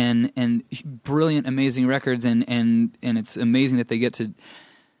talent, and brilliant, amazing records, and it's amazing that they get to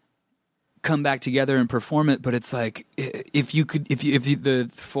come back together and perform it. But it's like, if the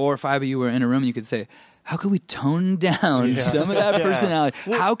 4 or 5 of you were in a room, you could say, how can we tone down some of that personality?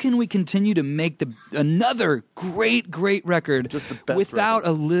 How can we continue to make another great record, just the best without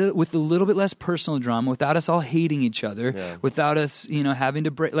record, with a little bit less personal drama, without us all hating each other, without us, having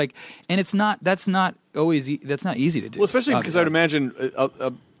to break, like, and that's not easy to do. Well, especially because I'd imagine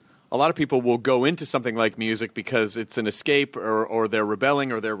a lot of people will go into something like music because it's an escape, or they're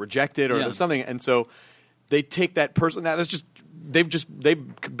rebelling, or they're rejected, or there's something, and so they take that person. Now that's just they've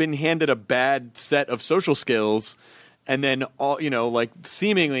been handed a bad set of social skills, and then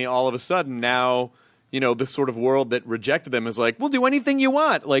seemingly all of a sudden now, this sort of world that rejected them is like, we'll do anything you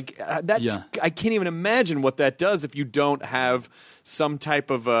want. Like I can't even imagine what that does if you don't have some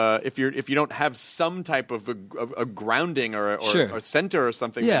type of if you don't have some type of a grounding or a center or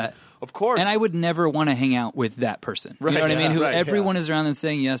something. Yeah. Of course. And I would never want to hang out with that person. Right. You know what I mean? Who everyone is around them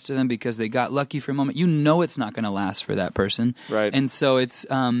saying yes to them because they got lucky for a moment. It's not going to last for that person. Right. And so it's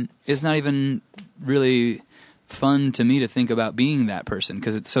not even really fun to me to think about being that person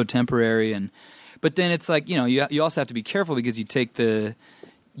because it's so temporary. But then it's like, you also have to be careful because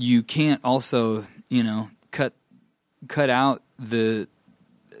you can't also, cut out the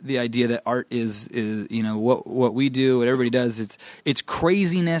idea that art is what we do, what everybody does. It's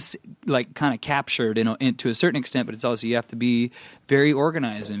craziness, like kind of captured to a certain extent, but it's also you have to be very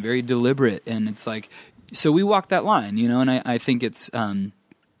organized and very deliberate, and it's like so we walk that line, and I think it's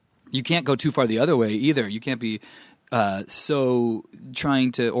you can't go too far the other way either. You can't be so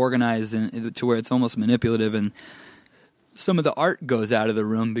trying to organize to where it's almost manipulative, and some of the art goes out of the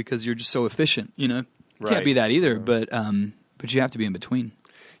room because you're just so efficient. You can't be that either, but you have to be in between.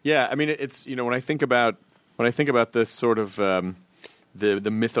 Yeah, I mean, it's when I think about this sort of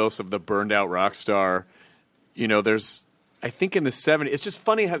the mythos of the burned out rock star, there's I think in the 70s, it's just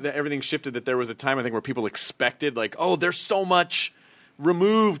funny how everything shifted. That there was a time I think where people expected like, oh, there's so much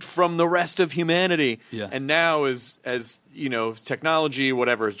removed from the rest of humanity, and now as technology,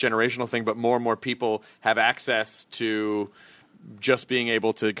 whatever, is a generational thing, but more and more people have access to just being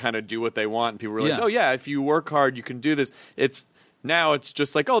able to kind of do what they want, and people realize, oh yeah, if you work hard, you can do this. Now it's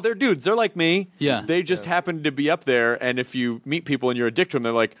just like, oh, they're dudes. They're like me. Yeah. They just happen to be up there. And if you meet people and you're a dick to them,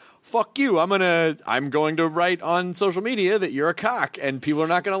 they're like, fuck you. I'm going to write on social media that you're a cock, and people are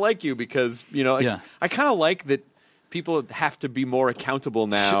not going to like you because, I kind of like that people have to be more accountable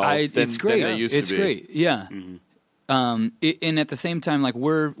now than they used to be. It's great. Yeah. Mm-hmm. And at the same time, like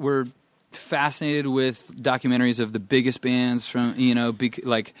we're fascinated with documentaries of the biggest bands from,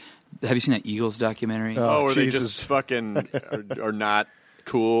 like, have you seen that Eagles documentary? Where they just fucking are not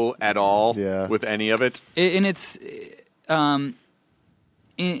cool at all with any of it? And it's in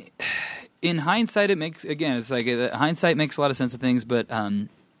hindsight, it makes hindsight makes a lot of sense of things, but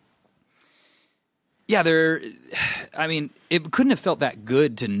it couldn't have felt that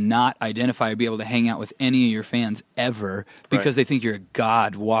good to not identify or be able to hang out with any of your fans ever because they think you're a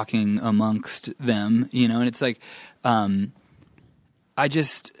god walking amongst them, and it's like. I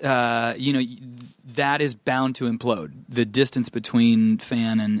just, that is bound to implode. The distance between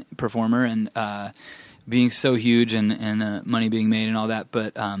fan and performer, and being so huge, and money being made, and all that.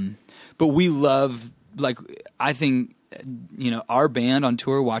 But we love, like, I think, our band on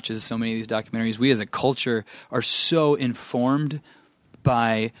tour watches so many of these documentaries. We, as a culture, are so informed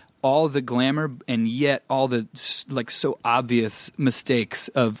by all the glamour and yet all the so obvious mistakes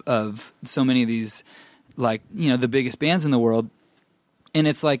of so many of these, the biggest bands in the world. And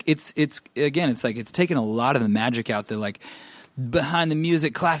it's like it's taken a lot of the magic out there, like behind the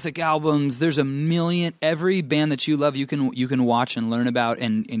music, classic albums. There's a million. Every band that you love, you can watch and learn about,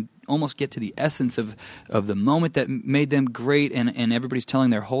 and almost get to the essence of the moment that made them great. And everybody's telling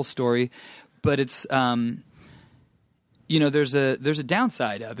their whole story, but it's there's a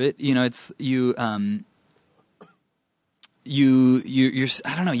downside of it. It's you're I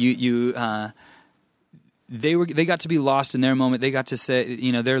don't know They got to be lost in their moment. They got to say,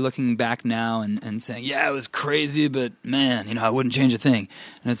 they're looking back now and saying, yeah, it was crazy, but man, I wouldn't change a thing.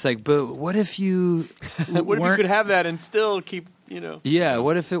 And it's like, but what if you what if you could have that and still keep, Yeah,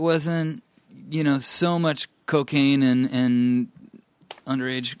 what if it wasn't, so much cocaine and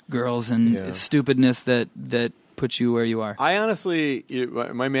underage girls and stupidness that put you where you are? I honestly,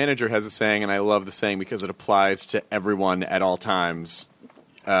 my manager has a saying, and I love the saying because it applies to everyone at all times.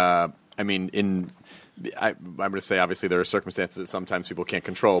 I'm going to say, obviously, there are circumstances that sometimes people can't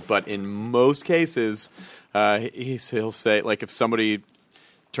control, but in most cases, he'll say, like, if somebody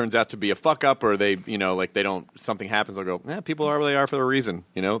turns out to be a fuck up, or they, something happens, they'll go, people are where they are for a reason.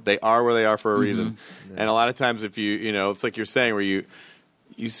 They are where they are for a reason. Yeah. And a lot of times, if you, it's like you're saying, where you go,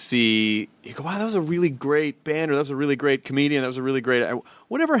 wow, that was a really great band, or that was a really great comedian, that was a really great,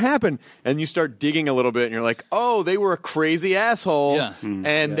 whatever happened? And you start digging a little bit, and you're like, oh, they were a crazy asshole,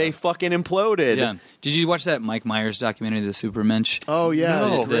 and they fucking imploded. Yeah. Did you watch that Mike Myers documentary, The Supermensch? Oh, yeah,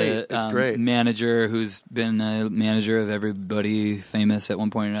 it's great. It's great. Manager who's been the manager of everybody famous at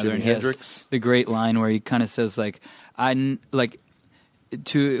one point or another. Jimi Hendrix. The great line where he kind of says, help me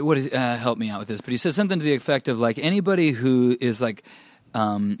out with this, but he says something to the effect of, anybody who is,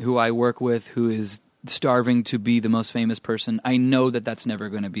 who I work with, who is starving to be the most famous person, I know that that's never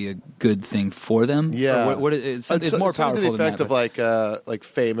going to be a good thing for them. Yeah, it's more powerful to the effect than that. Of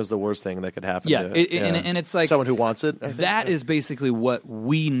fame is the worst thing that could happen. Yeah, and it's like someone who wants it. That is basically what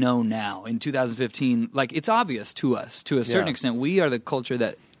we know now in 2015. It's obvious to us to a certain extent. We are the culture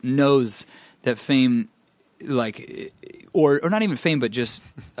that knows that fame. Or not even fame, but just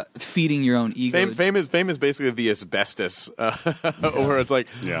feeding your own ego. Fame is basically the asbestos, where it's like,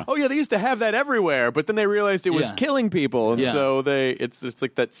 oh yeah, they used to have that everywhere, but then they realized it was killing people, and so it's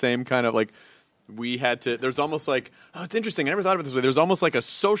like that same kind of we had to. There's almost like, it's interesting. I never thought of it this way. There's almost like a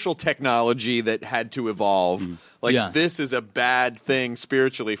social technology that had to evolve. This is a bad thing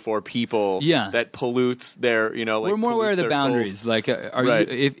spiritually for people. That pollutes their, we're more aware of the boundaries. Souls. Like,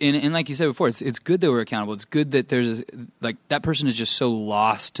 and like you said before, it's good that we're accountable. It's good that there's like that person is just so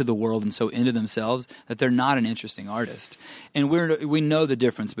lost to the world and so into themselves that they're not an interesting artist. And we know the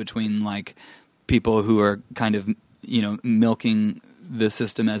difference between like people who are kind of milking the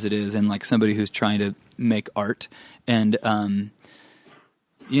system as it is, and like somebody who's trying to make art, and I don't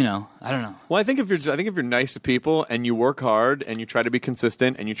know. Well, I think if you're nice to people and you work hard and you try to be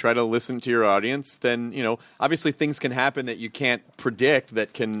consistent and you try to listen to your audience, then obviously things can happen that you can't predict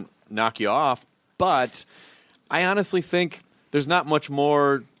that can knock you off. But I honestly think there's not much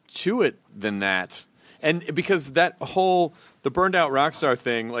more to it than that, and because the burned out rock star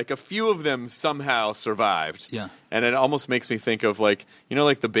thing, like a few of them somehow survived. Yeah. And it almost makes me think of like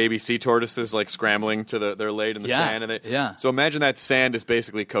the baby sea tortoises like scrambling to they're laid in the sand. And So imagine that sand is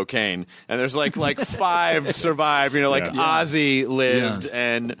basically cocaine. And there's like 5 survived, Ozzy lived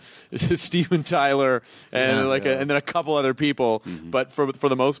and Steven Tyler and and then a couple other people. Mm-hmm. But for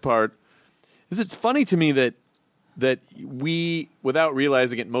the most part, it's funny to me that we, without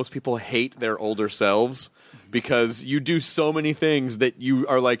realizing it, most people hate their older selves. Because you do so many things that you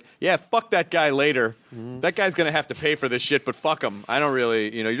are like, yeah, fuck that guy later. Mm-hmm. That guy's going to have to pay for this shit, but fuck him. I don't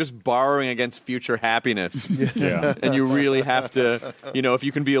really, you're just borrowing against future happiness. And you really have to, if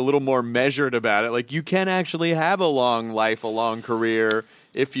you can be a little more measured about it, like you can actually have a long life, a long career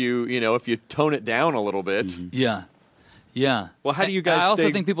if you tone it down a little bit. Mm-hmm. Yeah. Yeah. Well, how do you guys I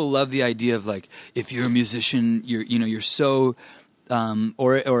also think people love the idea of like, if you're a musician, you're so,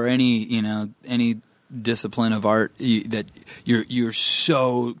 or any discipline of art that you're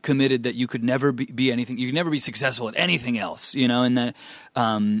so committed that you could never be anything. You could never be successful at anything else. And that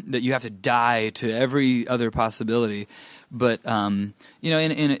that you have to die to every other possibility. But and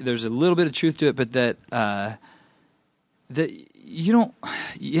there's a little bit of truth to it. But that you don't.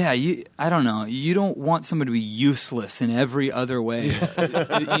 Yeah, I don't know. You don't want somebody to be useless in every other way.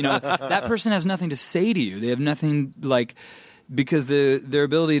 That person has nothing to say to you. They have nothing because their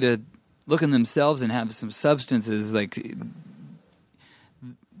ability to look in themselves and have some substance is like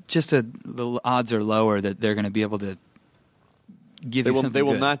the odds are lower that they're going to be able to give you something. They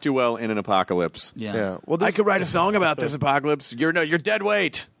will good. not do well in an apocalypse. Yeah. Well, I could write a song about this apocalypse. You're dead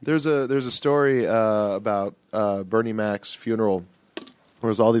weight. There's a story about Bernie Mac's funeral. Where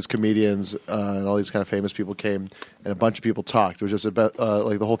it was all these comedians and all these kind of famous people came, and a bunch of people talked. It was just about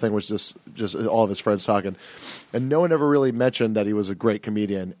the whole thing was just all of his friends talking, and no one ever really mentioned that he was a great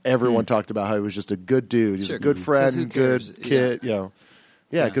comedian. Everyone talked about how he was just a good dude. He's a good friend, good kid. Yeah,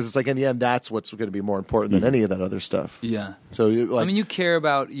 because it's like in the end, that's what's going to be more important than any of that other stuff. Yeah. So you care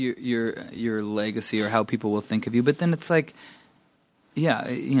about your legacy or how people will think of you, but then it's like.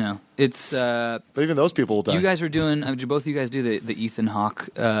 Yeah, it's. But even those people will die. You guys were doing. Did both of you guys do the Ethan Hawke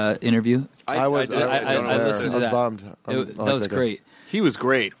interview? I listened to that. I was bummed. That was great. He was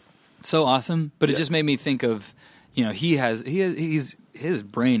great. So awesome, but it just made me think of, his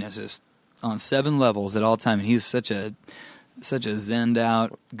brain is just on 7 levels at all time, and he's such a zenned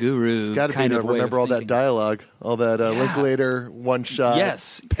out guru. It's got to be to remember all that dialogue, all that Linklater one shot,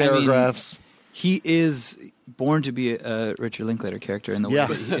 paragraphs. He is born to be a Richard Linklater character in the way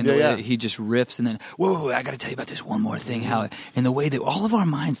that he just riffs and then whoa, I got to tell you about this one more thing, how in the way that all of our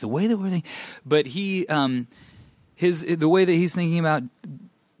minds, the way that we're thinking, but he the way that he's thinking about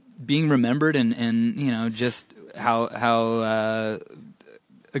being remembered and just how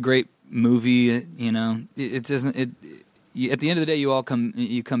a great movie, it doesn't at the end of the day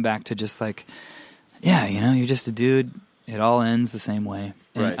you come back to just like you're just a dude, it all ends the same way,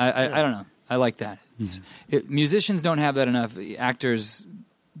 and right. I don't know. I like that. Musicians don't have that enough. Actors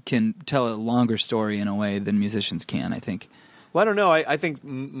can tell a longer story in a way than musicians can, I think. Well, I don't know. I think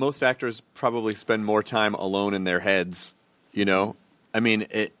most actors probably spend more time alone in their heads, I mean,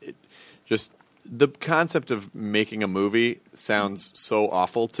 it just the concept of making a movie sounds so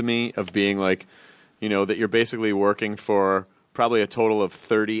awful to me, of being like, that you're basically working for probably a total of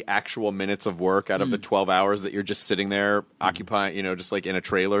 30 actual minutes of work out of the 12 hours that you're just sitting there occupying, just like in a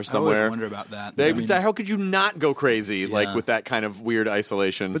trailer somewhere. I always wonder about that. How could you not go crazy with that kind of weird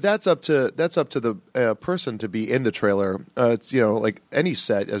isolation? But that's up to the person to be in the trailer. It's like any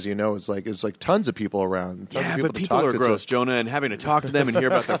set, as you know, it's like tons of people around. Tons of but people are gross, Jonah, and having to talk to them and hear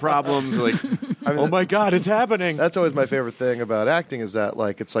about their problems. Like, I mean, oh my God, it's happening. That's always my favorite thing about acting is that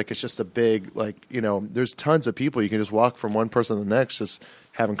it's just a big there's tons of people. You can just walk from one person to the next, just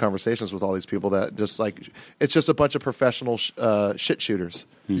having conversations with all these people that just it's just a bunch of professional shit shooters.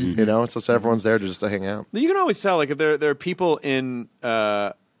 So everyone's there just to hang out. You can always tell if there are people in.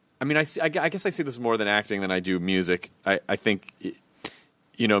 I guess I see this more than acting than I do music. I think.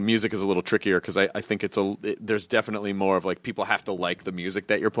 Music is a little trickier because I think there's definitely more of people have to like the music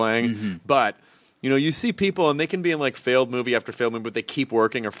that you're playing. But, you see people and they can be in failed movie after failed movie, but they keep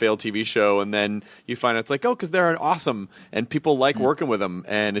working or failed TV show. And then you find it's because they're awesome and people like working with them.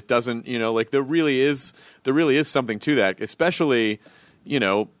 And it doesn't, there really is something to that, especially,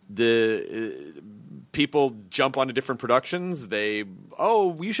 the people jump onto different productions.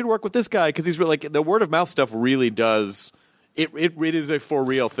 You should work with this guy because he's really the word of mouth stuff really does. It is a for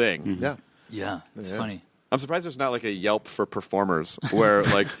real thing. Yeah, it's funny. I'm surprised there's not a Yelp for performers where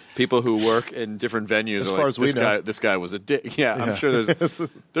people who work in different venues. As far as we know, this guy was a dick. Yeah, I'm sure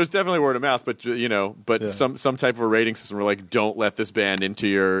there's definitely word of mouth, but some type of a rating system where don't let this band into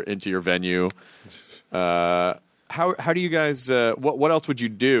your venue. How do you guys? What else would you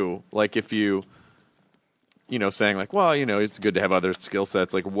do? If you. Saying it's good to have other skill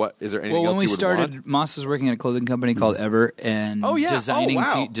sets. What is there anything else you would want? Well, when we started, Maust was working at a clothing company called Ever, and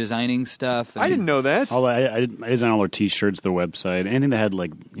designing stuff. I didn't know that. I designed all their T-shirts, their website, anything that had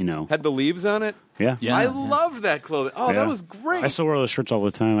had the leaves on it. Yeah. I loved that clothing. Oh, that was great. I still wear those shirts all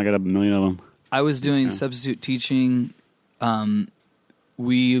the time. I got a million of them. I was doing substitute teaching.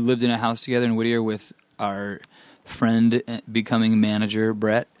 We lived in a house together in Whittier with our friend becoming manager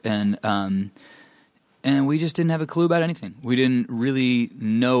Brett, and we just didn't have a clue about anything. We didn't really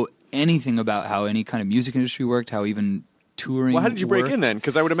know anything about how any kind of music industry worked, how even touring. Well, how did you break in then?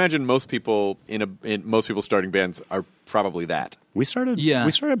 Because I would imagine most people most people starting bands are probably that. We started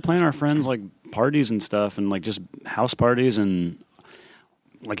playing our friends parties and stuff, and just house parties, and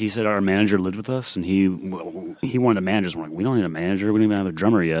like he said, our manager lived with us, and he wanted a manager. So we're we don't need a manager. We don't even have a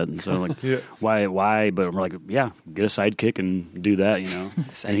drummer yet. And so why? But we're get a sidekick and do that,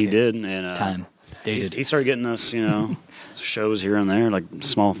 and he did. And time. He started getting us, shows here and there,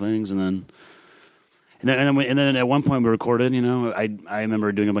 small things, and then at one point we recorded. I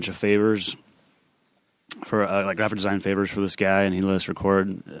remember doing a bunch of favors for graphic design favors for this guy, and he let us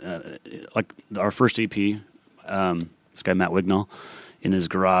record our first EP. This guy Matt Wignall in his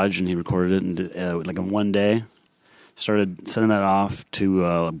garage, and he recorded it in one day. Started sending that off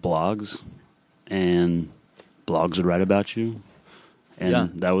to blogs, and blogs would write about you.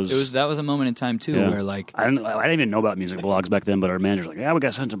 And that was a moment in time too where I didn't even know about music blogs back then, but our manager's we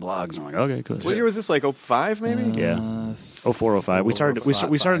got sent to blogs. I'm okay, cool. What year was this? 05 maybe? 04, 05. We started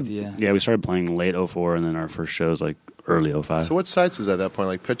playing late 04, and then our first shows early 05. So what sites is at that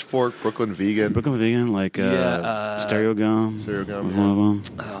point? Pitchfork, Brooklyn Vegan, Stereo Gum. Stereo Gum was one of them.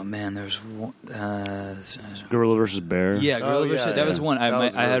 Oh man, there's one. Gorilla versus Bear. Yeah, Gorilla versus. That was one.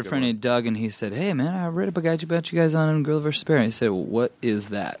 I had a friend named Doug, and he said, "Hey man, I read about you guys on Gorilla versus Bear." And he said, well, "What is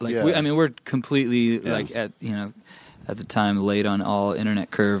that?" We're completely at the time late on all internet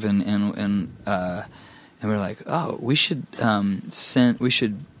curve, and we're like, oh, we should print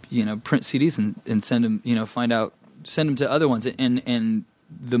CDs and send them, send them to other ones, and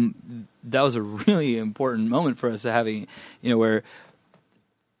that was a really important moment for us, having where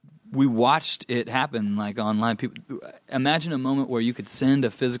we watched it happen online. People, imagine a moment where you could send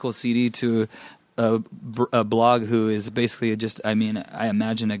a physical CD to a blog who is basically I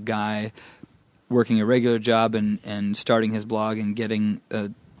imagine a guy working a regular job and starting his blog and getting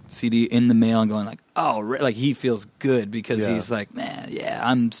a CD in the mail and going he feels good because he's man,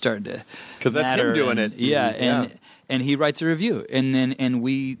 I'm starting to, because that's him doing it. And he writes a review, and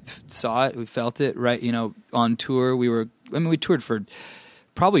we saw it, we felt it, right? On tour, we toured for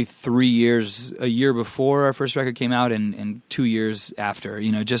probably 3 years, a year before our first record came out, and 2 years after.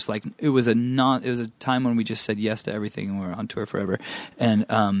 It was a time when we just said yes to everything, and we were on tour forever, and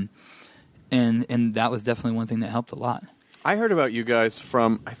that was definitely one thing that helped a lot. I heard about you guys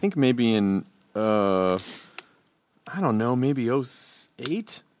from, I think maybe in maybe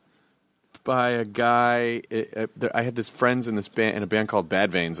 08. By a guy. I had this friends in a band called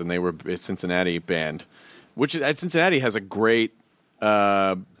Bad Veins, and they were a Cincinnati band, which at Cincinnati has a great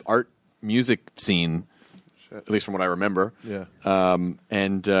art music scene, at least from what I remember. Yeah. And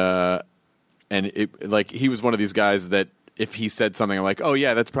he was one of these guys that if he said something oh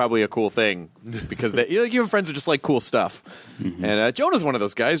yeah, that's probably a cool thing, because you have friends who just like cool stuff. Mm-hmm. And Jonah's one of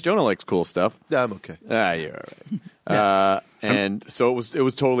those guys. Jonah likes cool stuff. Yeah, I'm okay. You're all right. And so it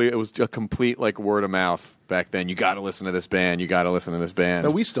was a complete like word of mouth back then. You got to listen to this band. You got to listen to this band.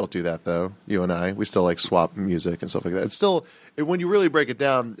 No, we still do that though. You and I, we still like swap music and stuff like that. It's still when you really break it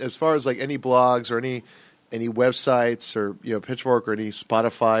down, as far as like any blogs or any websites or Pitchfork or any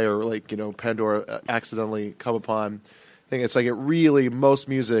Spotify or like Pandora accidentally come upon. I think it's like it really most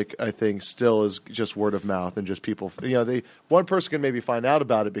music I think still is just word of mouth and just people. One person can maybe find out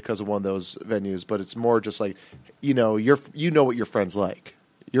about it because of one of those venues, but it's more just like what your friends like.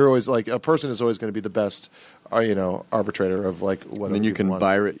 You're always like a person is always going to be the best, arbitrator of like what. And then you can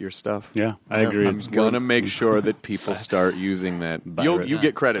pirate your stuff. Yeah, I agree. I'm going to make sure that people start using that. You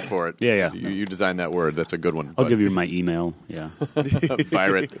get credit for it. Yeah. You designed that word. That's a good one. I'll give you my email. Yeah,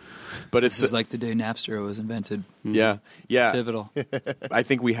 pirate. But this is like the day Napster was invented. Yeah. Pivotal. I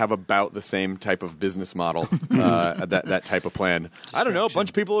think we have about the same type of business model, that type of plan. I don't know. A bunch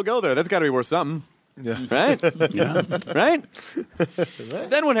of people will go there. That's got to be worth something. Yeah. Right? yeah. Right?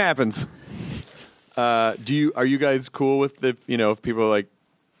 Then what happens? Are you guys cool with the, if people are like,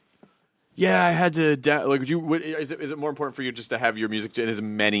 yeah, I had to, is it more important for you just to have your music in as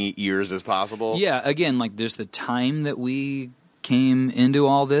many ears as possible? Yeah, again, like there's the time that we came into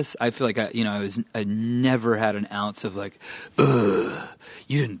all this. I feel like I never had an ounce of like, ugh,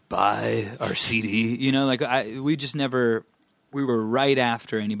 you didn't buy our CD, we just never. We were right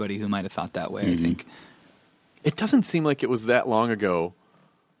after anybody who might have thought that way, I think. It doesn't seem like it was that long ago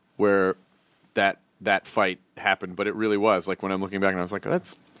where that fight happened, but it really was. Like when I'm looking back and I was like,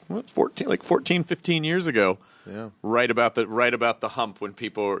 that's 14, 15 years ago. Yeah. Right about the hump when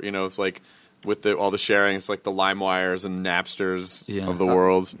people, it's like with all the sharing, it's like the LimeWires and Napsters of the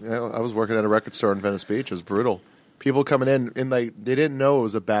world. I was working at a record store in Venice Beach. It was brutal. People coming in and like they didn't know it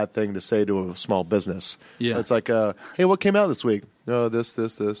was a bad thing to say to a small business. Yeah, it's like, hey, what came out this week? No, this,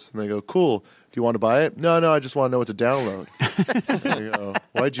 and they go, cool. Do you want to buy it? No, I just want to know what to download. I go,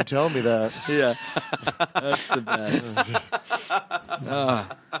 why'd you tell me that? Yeah, that's the best.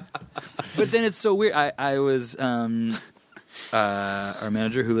 But then it's so weird. I was our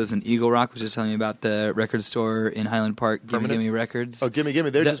manager who lives in Eagle Rock was just telling me about the record store in Highland Park, Gimme Records. Oh, Gimme.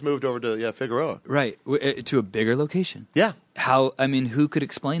 They just moved over to Figueroa. Right, to a bigger location. Yeah. Who could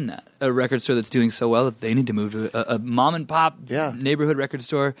explain that? A record store that's doing so well that they need to move to a mom and pop neighborhood record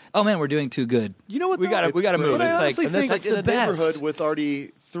store. Oh man, we're doing too good. You know what? We got to move. It's like, and that's like in a neighborhood with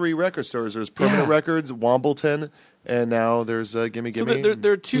already 3 record stores. There's Permanent Records, Wambleton, and now there's Gimme. So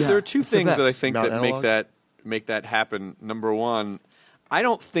there are two things that I think that make that happen. Number one, I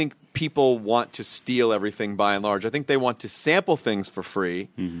don't think people want to steal everything by and large. I think they want to sample things for free.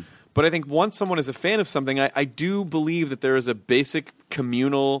 Mm-hmm. But I think once someone is a fan of something, I do believe that there is a basic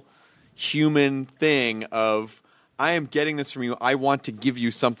communal human thing of, I am getting this from you, I want to give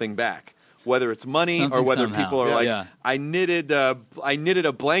you something back. Whether it's money or whether people are I knitted a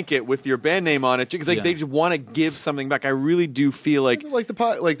blanket with your band name on it. They just want to give something back. I really do feel like this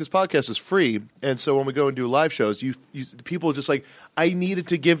podcast is free, and so when we go and do live shows, people just like, I needed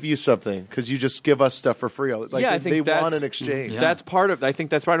to give you something because you just give us stuff for free. Like, I think they want an exchange. That's part of. I think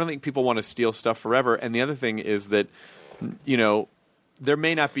that's part. I don't think people want to steal stuff forever. And the other thing is that there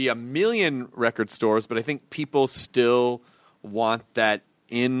may not be a million record stores, but I think people still want that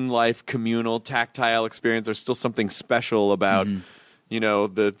in-life communal tactile experience. There's still something special about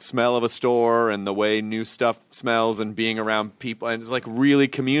the smell of a store and the way new stuff smells and being around people, and it's like really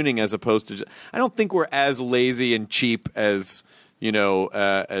communing as opposed to I don't think we're as lazy and cheap as we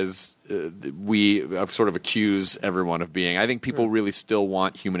sort of accuse everyone of being. I think people really still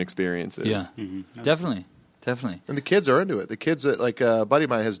want human experiences. Yeah. Definitely. And the kids are into it. The kids, like a buddy of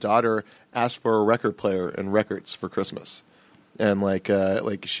mine, his daughter asked for a record player and records for Christmas. And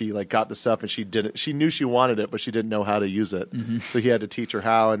she got the stuff and she didn't. She knew she wanted it, but she didn't know how to use it. Mm-hmm. So he had to teach her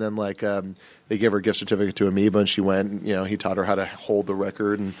how. And then they gave her a gift certificate to Amoeba, and she went. And, he taught her how to hold the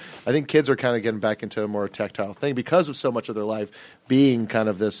record. And I think kids are kind of getting back into a more tactile thing because of so much of their life being kind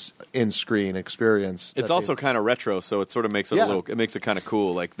of this in-screen experience. It's also kind of retro, so it sort of makes it it makes it kind of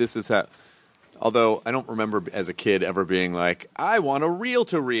cool. Like this is how. Although I don't remember as a kid ever being like, I want a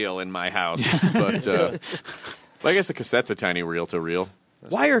reel-to-reel in my house, but. I guess a cassette's a tiny reel-to-reel.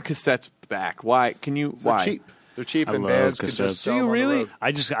 Why are cassettes back? Why can you? Why? Cheap. They're cheap, and bands can just sell them. Do you really?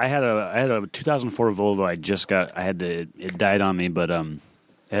 I had a 2004 Volvo. It died on me, but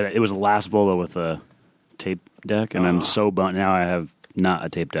it was the last Volvo with a tape deck, and I'm so bummed now. I have not a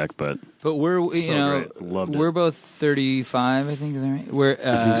tape deck, but we're we're both 35. I think is that right?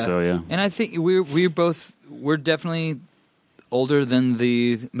 I think so, yeah. And I think we're definitely older than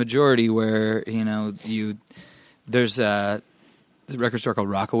the majority. Where there's a record store called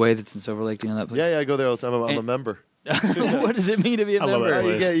Rockaway that's in Silver Lake. Do you know that place? Yeah, I go there all the time. I'm a member. What does it mean to be a I love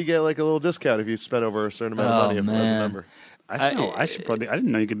member? that You get like a little discount if you spend over a certain amount of money as a member. I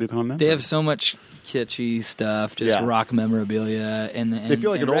didn't know you could become a member. They have so much kitschy stuff, just rock memorabilia, and they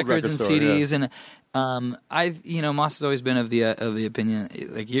feel like an old records record and store, CDs, and Maust has always been of the opinion,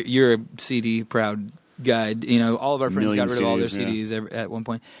 like you're a CD proud guy. All of our friends got rid of all their CDs at one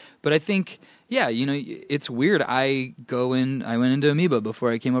point, but I think, it's weird. I went into Amoeba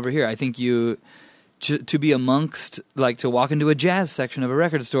before I came over here. I think to be amongst, like, to walk into a jazz section of a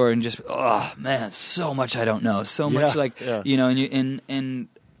record store and just, oh man, so much I don't know, so much and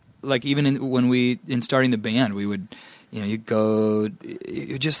like even when starting the band, we would, you go,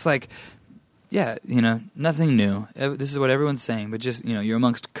 you just like, nothing new. This is what everyone's saying, but just, you're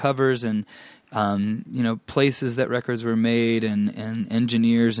amongst covers and, places that records were made and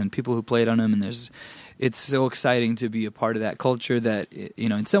engineers and people who played on them, and it's so exciting to be a part of that culture that,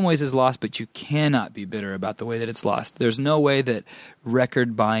 in some ways is lost, but you cannot be bitter about the way that it's lost. There's no way that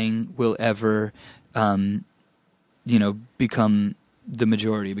record buying will ever, become the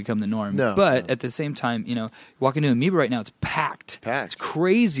majority, become the norm. But at the same time, walking into Amoeba right now, it's packed. It's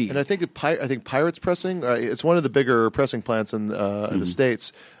crazy. And I think Pirates Pressing, it's one of the bigger pressing plants in the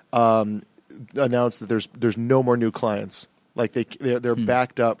States, announced that there's no more new clients. Like they're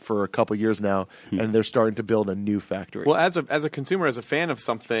backed up for a couple years now, and they're starting to build a new factory. Well, as a consumer, as a fan of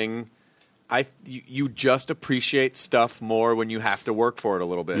something, you just appreciate stuff more when you have to work for it a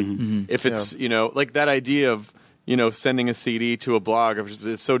little bit. If it's like that idea of sending a CD to a blog,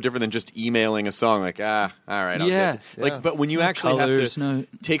 it's so different than just emailing a song. Like all right, I'll get it. Like, but when you actually have to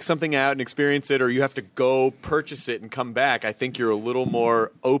take something out and experience it, or you have to go purchase it and come back, I think you're a little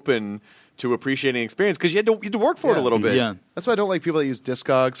more open to appreciating experience because you had to work for it a little bit. Yeah. That's why I don't like people that use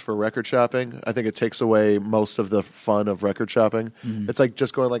Discogs for record shopping. I think it takes away most of the fun of record shopping. It's like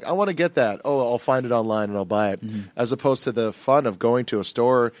just going like, I want to get that. Oh, I'll find it online and I'll buy it. As opposed to the fun of going to a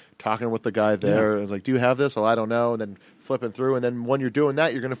store, talking with the guy there. It's like, do you have this? Oh, I don't know. And then flipping through. And then when you're doing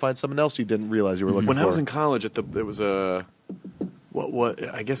that, you're going to find someone else you didn't realize you were looking for. When I was in college, there was a what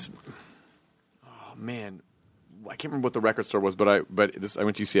I guess. Oh man. I can't remember what the record store was, but I went to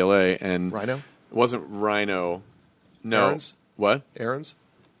UCLA and Rhino? It wasn't Rhino. No. Aaron's? What? Aaron's?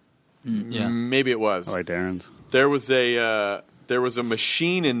 Maybe it was. I like Aaron's. There was a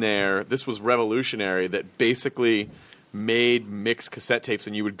machine in there. This was revolutionary that basically made mixed cassette tapes,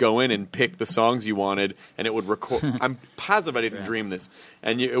 and you would go in and pick the songs you wanted, and it would record. I'm positive I didn't dream this,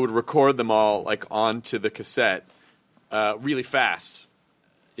 and it would record them all like onto the cassette really fast.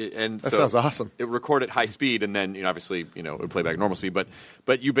 And that sounds awesome. It would record at high speed, and then obviously it would play back normal speed. But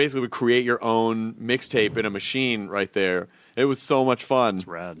you basically would create your own mixtape in a machine right there. It was so much fun. It's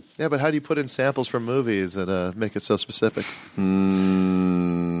rad. Yeah, but how do you put in samples from movies that make it so specific? We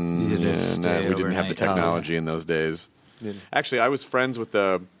didn't have the technology in those days. Yeah. Actually, I was friends with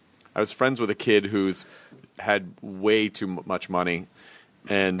a kid who's had way too much money,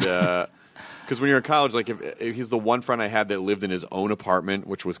 and. Because when you're in college, like if he's the one friend I had that lived in his own apartment,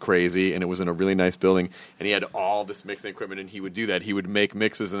 which was crazy, and it was in a really nice building, and he had all this mixing equipment, and he would do that. He would make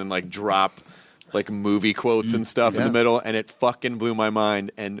mixes and then like drop like movie quotes and stuff in the middle, and it fucking blew my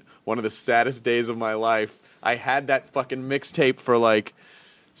mind. And one of the saddest days of my life, I had that fucking mixtape for like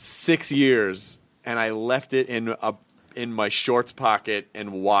 6 years, and I left it in my shorts pocket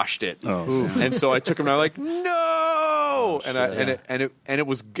and washed it. And so I took him and I'm like, no,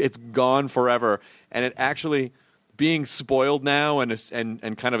 it's gone forever. And it actually being spoiled now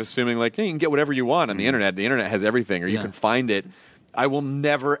and kind of assuming like you can get whatever you want on the internet. The internet has everything, or you can find it. I will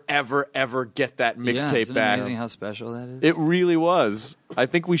never, ever, ever get that mixtape back. Amazing how special that is. It really was. I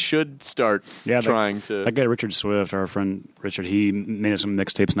think we should start trying to. That guy Richard Swift, our friend Richard, he made us some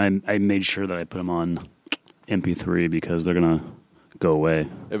mixtapes, and I made sure that I put them on MP3 because they're gonna go away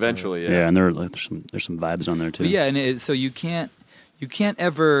eventually. Yeah, and there's some vibes on there too. But and so you can't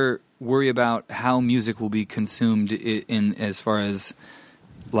ever worry about how music will be consumed in as far as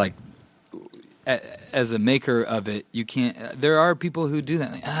like as a maker of it. You can't. There are people who do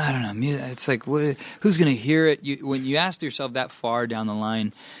that. Like, I don't know. It's like who's gonna hear it? When you ask yourself that far down the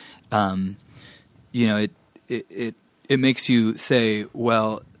line, it makes you say,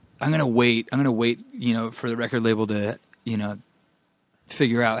 well, I'm gonna wait, for the record label to,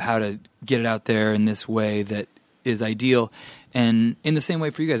 figure out how to get it out there in this way that is ideal. And in the same way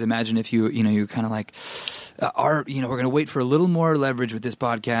for you guys, imagine if you're kind of like, we're gonna wait for a little more leverage with this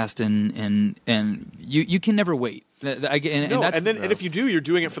podcast, and you can never wait. And if you do, you're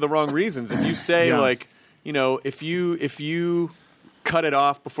doing it for the wrong reasons. If you say if you cut it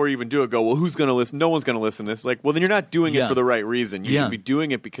off before you even do it, go, well, who's going to listen? No one's going to listen to this. Like, well, then you're not doing it for the right reason. You should be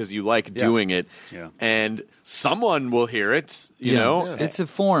doing it because you like doing it. Yeah. And someone will hear it, you know? Yeah. It's a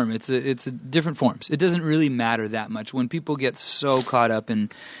form. It's a different forms. It doesn't really matter that much. When people get so caught up in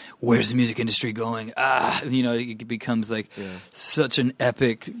where's the music industry going? It becomes like such an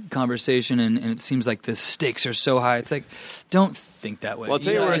epic conversation, and it seems like the stakes are so high. It's like, don't think that way. Well, I'll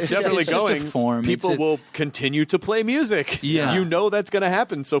tell you where it's definitely going. Just a form. People will continue to play music. Yeah. You know that's going to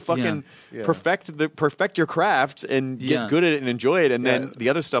happen. So fucking perfect your craft and get good at it and enjoy it, and then the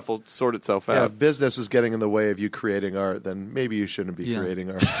other stuff will sort itself out. If business is getting in the way of you creating art, then maybe you shouldn't be creating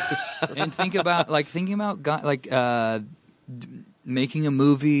art. And thinking about making a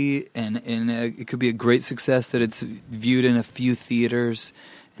movie, and it could be a great success that it's viewed in a few theaters,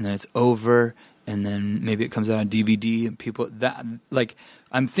 and then it's over, and then maybe it comes out on DVD, and people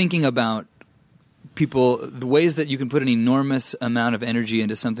I'm thinking about people, the ways that you can put an enormous amount of energy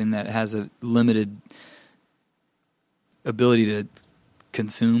into something that has a limited ability to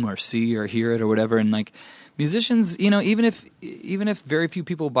consume or see or hear it or whatever, and like musicians, even if very few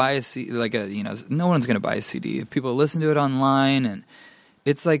people buy a CD, no one's going to buy a CD. If people listen to it online, and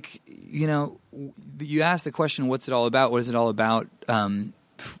it's like, you ask the question, what's it all about? What is it all about?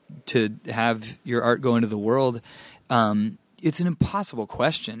 To have your art go into the world, it's an impossible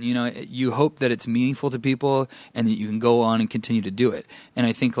question. You hope that it's meaningful to people and that you can go on and continue to do it. And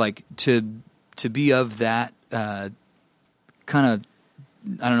I think to be of that kind of,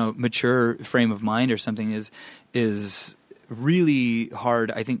 I don't know, mature frame of mind or something is really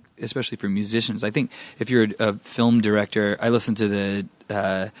hard, I think, especially for musicians. I think if you're a film director, I listened to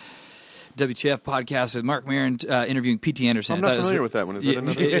the WTF podcast with Mark Maron interviewing P.T. Anderson. I'm not familiar with that one. Is that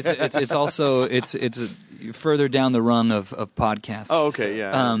another? It's also further down the rung of podcasts. Oh, okay,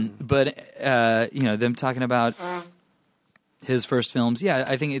 yeah. But them talking about his first films. Yeah,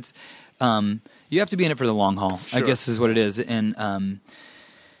 I think it's you have to be in it for the long haul. Sure. I guess is what it is, and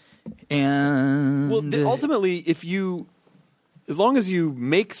ultimately, as long as you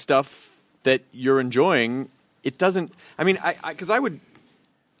make stuff that you're enjoying, it doesn't. I mean, because I would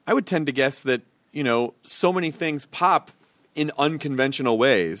tend to guess that so many things pop in unconventional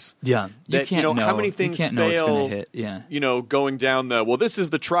ways. Yeah, that, you can't know. How many things fail? It's gonna hit. Yeah, going down this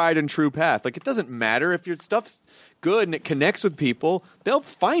is the tried and true path. Like, it doesn't matter if your stuff's good and it connects with people. They'll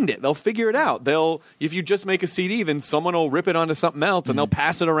find it. They'll figure it out. If you just make a CD, then someone will rip it onto something else and they'll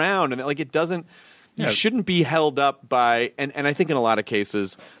pass it around. And it doesn't. You shouldn't be held up by. And I think in a lot of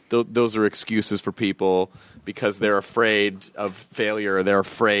cases, those are excuses for people because they're afraid of failure. Or they're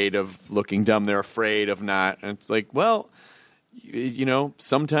afraid of looking dumb. They're afraid of not. And it's like, well,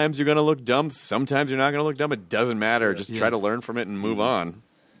 sometimes you're going to look dumb. Sometimes you're not going to look dumb. It doesn't matter. Just try to learn from it and move on.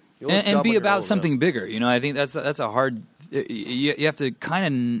 And be about something bigger. I think that's a hard. You have to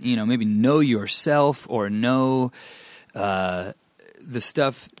kind of maybe know yourself or know the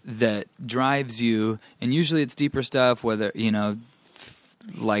stuff that drives you, and usually it's deeper stuff. Whether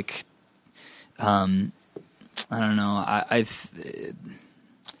like I don't know.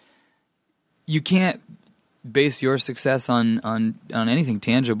 You can't base your success on anything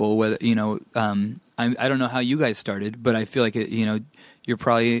tangible. Whether I don't know how you guys started, but I feel like you're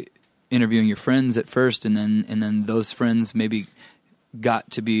probably interviewing your friends at first, and then those friends maybe got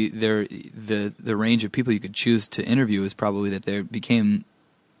to be the range of people you could choose to interview is probably that they became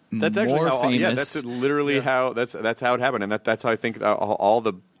that's more actually how, famous. Yeah, that's literally how that's how it happened, and that's how I think all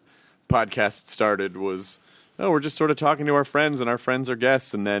the podcasts started was. Oh, we're just sort of talking to our friends, and our friends are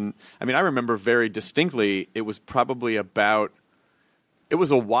guests. And then, I remember very distinctly, it was probably it was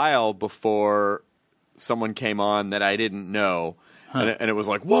a while before someone came on that I didn't know. And it was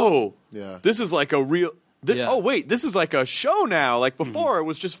like, whoa, this is like a real... Oh, wait, this is like a show now. Like before, it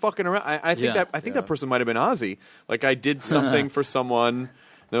was just fucking around. I think that person might have been Ozzy. Like, I did something for someone.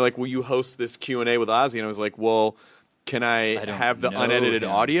 They're like, will you host this Q&A with Ozzy? And I was like, well... Can I have the unedited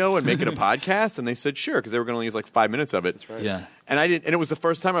audio and make it a podcast? And they said sure, because they were going to use like 5 minutes of it. That's right. Yeah. And I did, and it was the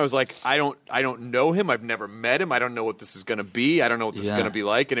first time I was like, I don't know him. I've never met him. I don't know what this is going to be. I don't know what this is going to be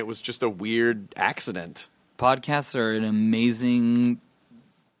like. And it was just a weird accident. Podcasts are an amazing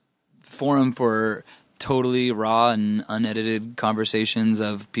forum for totally raw and unedited conversations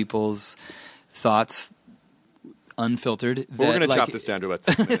of people's thoughts unfiltered. But we're going to chop this down to about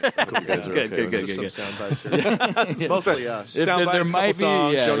 6 minutes. I hope you guys are Good. There's some sound bites here. It's mostly us. Sound bites, there might be,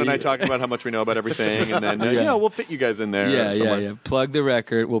 songs, yeah, Jonah and I talking about how much we know about everything, and then we'll fit you guys in there. Yeah. Plug the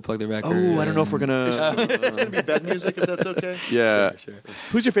record. We'll plug the record. Oh, I don't know if we're gonna. It's going to be bed music if that's okay. Yeah. Sure.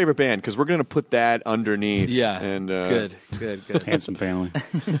 Who's your favorite band? Because we're going to put that underneath. Yeah. And Good. Handsome family.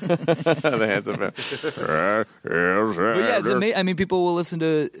 The handsome family. But yeah, it's amazing. I mean, people will listen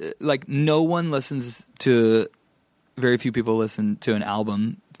to no one listens to. Very few people listen to an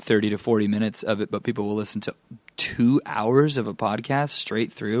album 30 to 40 minutes of it, but people will listen to 2 hours of a podcast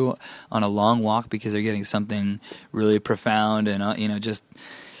straight through on a long walk because they're getting something really profound and just.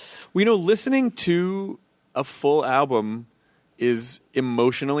 Listening to a full album is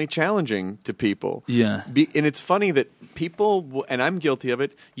emotionally challenging to people. Yeah. And it's funny that people, and I'm guilty of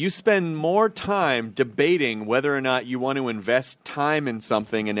it, you spend more time debating whether or not you want to invest time in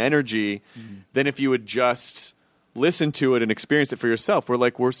something and energy than if you would just listen to it and experience it for yourself.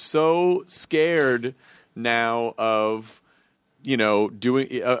 We're so scared now of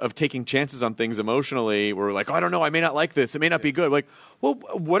taking chances on things emotionally. We're like, oh, I don't know, I may not like this, it may not be good. Like, well,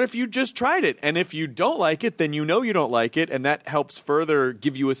 what if you just tried it? And if you don't like it, then you don't like it, and that helps further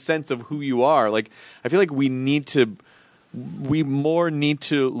give you a sense of who you are. Like, I feel like we more need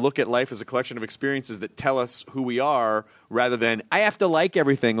to look at life as a collection of experiences that tell us who we are, rather than I have to like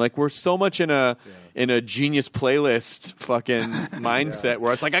everything. Like, we're so much in a Genius playlist fucking mindset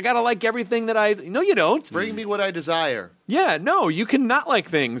where it's like, I gotta like everything that no, you don't. Bring me what I desire. Yeah, no, you can not like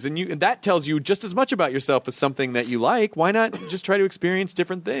things, and that tells you just as much about yourself as something that you like. Why not just try to experience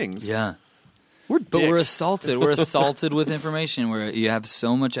different things? Yeah. But we're assaulted. We're assaulted with information where you have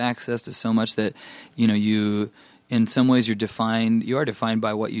so much access to so much that, you, in some ways you are defined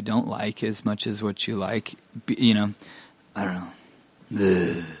by what you don't like as much as what you like. I don't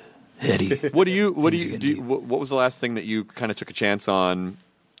know. Heady. What was the last thing that you kind of took a chance on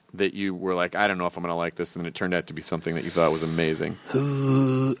that you were like, I don't know if I'm going to like this, and then it turned out to be something that you thought was amazing?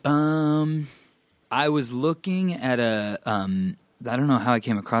 I was looking at I don't know how I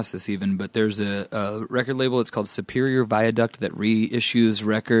came across this even, but there's a record label. It's called Superior Viaduct that reissues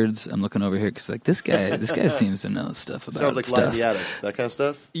records. I'm looking over here because this guy seems to know stuff about Sounds like stuff. Live the Attic, that kind of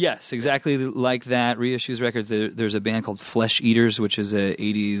stuff? Yes, exactly like that. Reissues records. There's a band called Flesh Eaters, which is a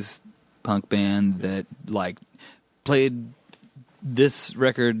 80s punk band that played this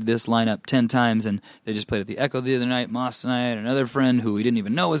record, this lineup 10 times, and they just played at the Echo the other night. Maust and I and another friend who we didn't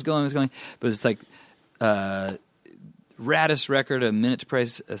even know was going. But it's like raddest record, A Minute to Pray,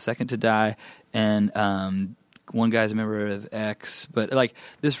 A Second to Die, and one guy's a member of X. But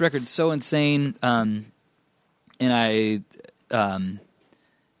this record's so insane, and I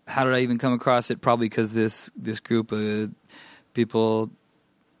how did I even come across it? Probably because this group of people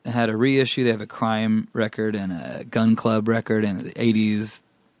had a reissue. They have a crime record and a gun club record and the 80s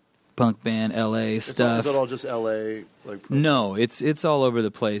punk band LA stuff. Is it all just LA? No, it's all over the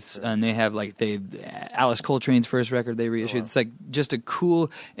place. Yeah. And they have Alice Coltrane's first record they reissued. It's just a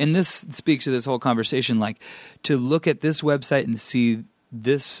cool, and this speaks to this whole conversation, to look at this website and see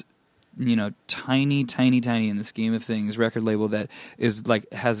this, tiny in the scheme of things record label that is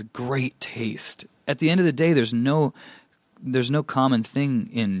has great taste. At the end of the day, there's no common thing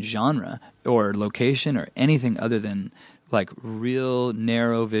in genre or location or anything other than real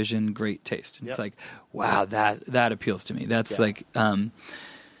narrow vision, great taste. Yep. It's wow, that appeals to me. That's yeah.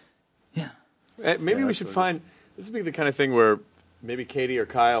 Maybe we should find, this would be the kind of thing where maybe Katie or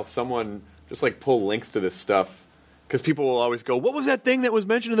Kyle, someone just pull links to this stuff, because people will always go, what was that thing that was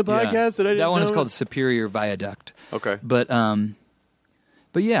mentioned in the podcast that I didn't know? That one is called Superior Viaduct. Okay. But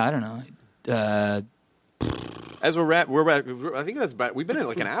yeah, I don't know. As I think that's about. We've been in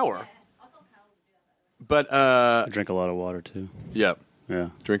an hour. But I drink a lot of water too. Yeah.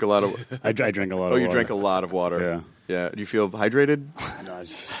 Drink a lot of. I drink a lot. Oh, you drank a lot of water. Yeah. Do you feel hydrated? No,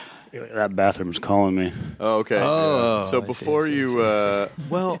 that bathroom's calling me. Oh, okay. Oh, so before you, I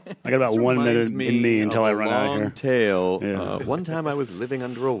got about 1 minute in me until I run out of here. Tale. Yeah. One time I was living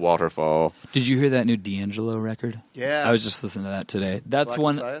under a waterfall. Did you hear that new D'Angelo record? Yeah. I was just listening to that today. That's Black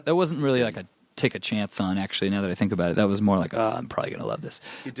one Messiah? That wasn't really a take a chance on, actually, now that I think about it. That was more I'm probably going to love this.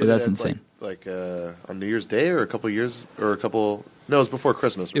 But that's insane. On New Year's Day or no, it was before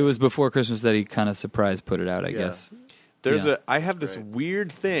Christmas. Right? It was before Christmas that he kind of surprise put it out, I guess. I have this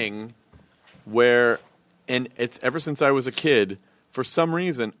weird thing where, and it's ever since I was a kid, for some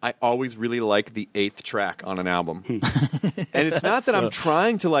reason, I always really like the 8th track on an album. And it's not that I'm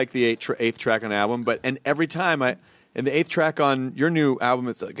trying to like the 8th track on an album, and every time and the 8th track on your new album,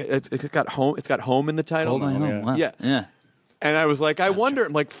 it's got home in the title. Hold My Home. Wow. Yeah. And I was like, I wonder.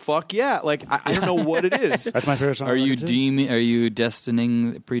 I'm like, fuck yeah. Like, I don't know what it is. That's my favorite song. Are you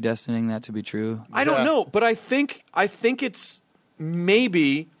predestining that to be true? I don't know, but I think it's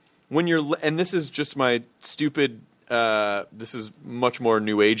maybe when you're, and this is just my stupid, this is much more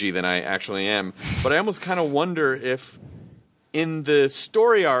new agey than I actually am, but I almost kind of wonder if in the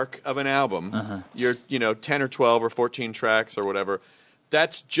story arc of an album, you're 10 or 12 or 14 tracks or whatever,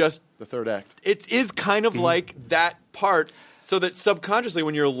 that's just the third act. It is kind of like that part, so that subconsciously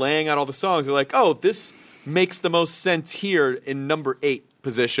when you're laying out all the songs, you're like, oh, this makes the most sense here in number 8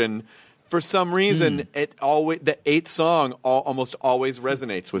 position. For some reason, the 8th song almost always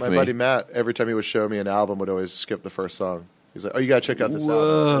resonates with me. My buddy Matt, every time he would show me an album, would always skip the first song. He's like, "Oh, you gotta check out this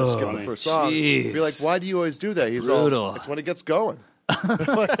album." Skip the first song. Be like, "Why do you always do that?" He's brutal. all, "It's when it gets going."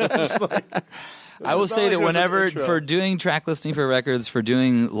 I will say that whenever for doing track listing for records, for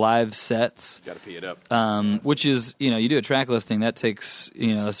doing live sets, gotta pee it up. Which is you do a track listing that takes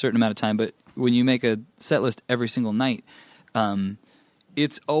a certain amount of time, but when you make a set list every single night,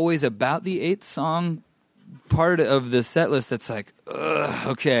 it's always about the 8th song part of the set list that's like,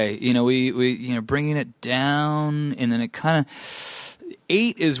 okay, we bringing it down, and then it kind of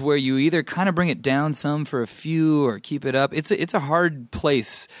 8 is where you either kind of bring it down some for a few or keep it up. It's a hard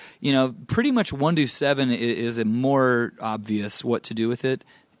place. Pretty much 1 to 7 is a more obvious what to do with it.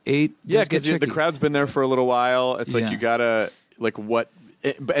 8, yeah, because the crowd's been there for a little while. It's like you gotta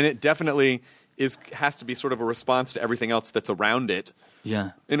and it definitely has to be sort of a response to everything else that's around it.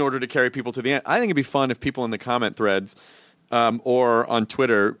 Yeah. In order to carry people to the end. I think it'd be fun if people in the comment threads or on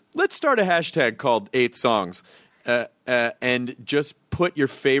Twitter, let's start a hashtag called 8 songs and just put your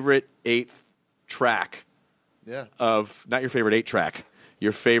favorite 8th track of, not your favorite 8 track,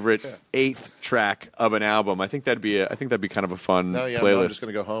 your favorite 8th track of an album. I think that'd be kind of a fun playlist. I'm just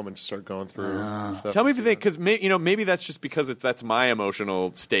going to go home and start going through stuff. Tell me if you think, because maybe that's just because that's my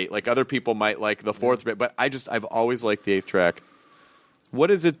emotional state. Like other people might like the 4th bit, but I've always liked the 8th track. What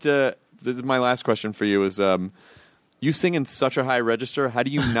is it? This is my last question for you. Is you sing in such a high register? How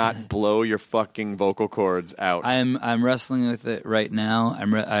do you not blow your fucking vocal cords out? I'm wrestling with it right now.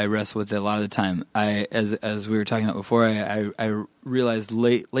 I wrestle with it a lot of the time. As we were talking about before, I realized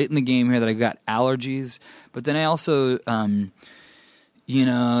late in the game here that I got allergies. But then I also,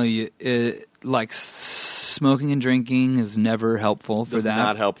 like smoking and drinking is never helpful for that. Does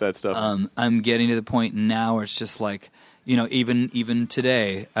not help that stuff. I'm getting to the point now where it's just like. Even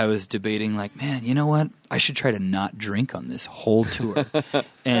today, I was debating, like, man, you know what? I should try to not drink on this whole tour. But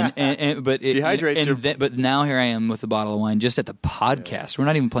it dehydrates but now here I am with a bottle of wine just at the podcast. We're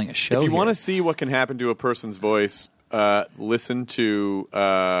not even playing a show. If you want to see what can happen to a person's voice, listen to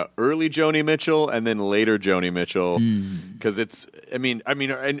early Joni Mitchell and then later Joni Mitchell, because it's. And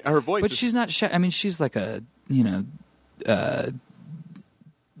her voice. But she's not. She's like a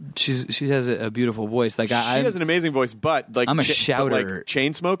She has a beautiful voice. Like she has an amazing voice, but like I'm a shouter. Like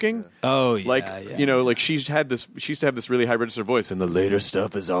chain smoking. Oh yeah, like she used to have this really high register voice, and the later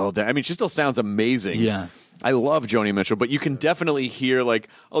stuff is all down. She still sounds amazing. Yeah, I love Joni Mitchell, but you can definitely hear like,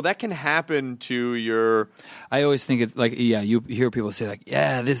 oh, that can happen to your. I always think it's like, you hear people say like,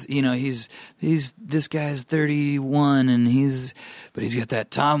 yeah, this, this guy's 31 and he's got that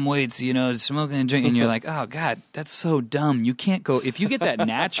Tom Waits, smoking and drinking. And you're like, oh God, that's so dumb. You can't go if you get that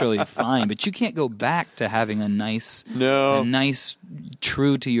naturally, fine, but you can't go back to having a nice,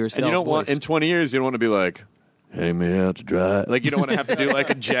 true to yourself. And you don't voice. want in 20 years, you don't want to be like. Hey, me out to dry. Like, you don't want to have to do like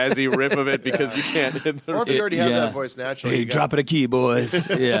a jazzy riff of it because you can't. Or if you already have that voice naturally. Hey, drop it a key, boys.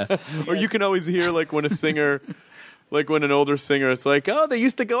 Yeah. Or you can always hear like when a singer, like when an older singer, it's like, oh, they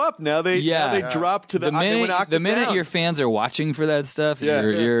used to go up. Now they drop to the minute down. Your fans are watching for that stuff,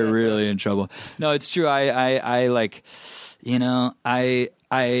 you're really in trouble. No, it's true. I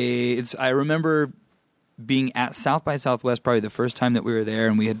remember being at South by Southwest probably the first time that we were there,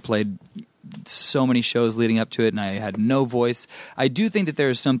 and we had played so many shows leading up to it, and I had no voice. I do think that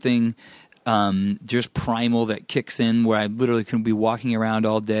there's something just primal that kicks in where I literally can be walking around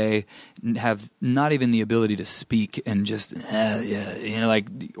all day and have not even the ability to speak and just like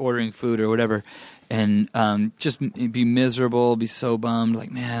ordering food or whatever, and just be miserable, be so bummed,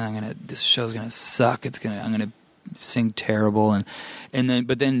 like, man, this show's gonna suck. I'm gonna sing terrible, and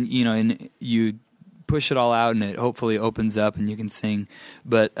then you push it all out and it hopefully opens up and you can sing,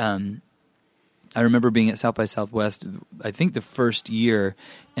 but. I remember being at South by Southwest, I think the first year,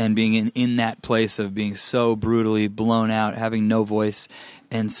 and being in that place of being so brutally blown out, having no voice,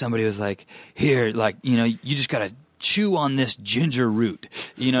 and somebody was like, here, like, you just got to chew on this ginger root.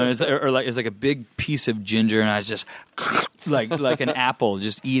 It's like a big piece of ginger, and I was just like an apple,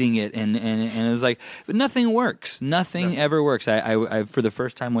 just eating it, and it was like, but nothing works. Nothing ever works. I for the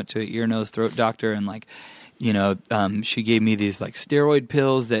first time went to an ear, nose, throat doctor, and like, she gave me these like steroid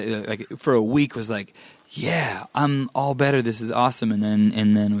pills that like for a week was like, yeah, I'm all better. This is awesome. And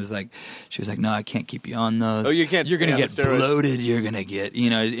then was like, she was like, no, I can't keep you on those. Oh, you can't. You're gonna get bloated. You're gonna get,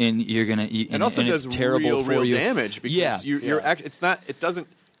 and you're gonna eat. And also does it's terrible real you. damage because you're actually, it's not. It doesn't.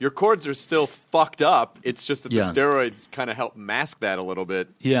 Your cords are still fucked up. It's just that the steroids kind of help mask that a little bit.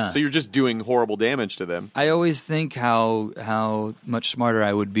 Yeah. So you're just doing horrible damage to them. I always think how much smarter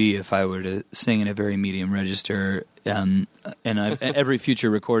I would be if I were to sing in a very medium register, and every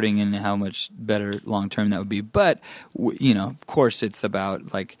future recording, and how much better long term that would be. But of course, it's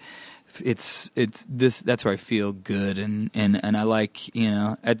about like. It's this. That's where I feel good, and I like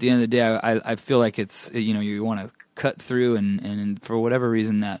at the end of the day, I feel like it's you want to cut through, and for whatever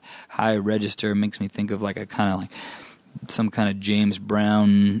reason that high register makes me think of like a kind of like some kind of James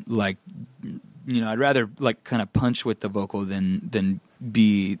Brown, like I'd rather like kind of punch with the vocal than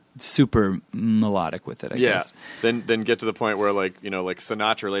be super melodic with it, I guess. Then get to the point where like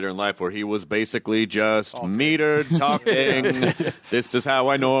Sinatra later in life, where he was basically just metered talking. This is how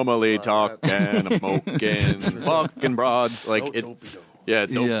I normally talk, and I'm smoking fucking broads. Like it's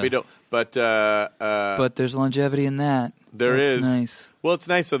dope. But there's longevity in that. That's nice. Well, it's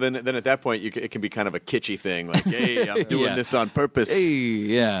nice. So then at that point, it can be kind of a kitschy thing, like, hey, I'm doing this on purpose. Hey,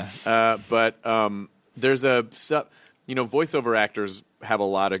 yeah. But there's a stuff. Voiceover actors have a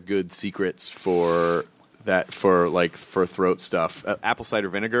lot of good secrets for that, for throat stuff. Apple cider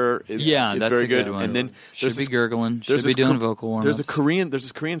vinegar is that's very a good one. And then should be gurgling. Should be doing vocal warm-ups. There's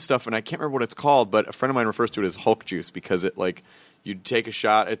this Korean stuff, and I can't remember what it's called, but a friend of mine refers to it as Hulk juice because it like. You take a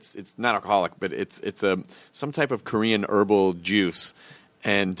shot. It's not alcoholic, but it's some type of Korean herbal juice,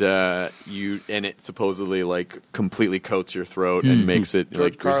 and it supposedly like completely coats your throat and makes it.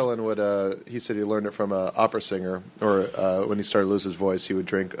 George Carlin would. He said he learned it from an opera singer, or when he started to lose his voice, he would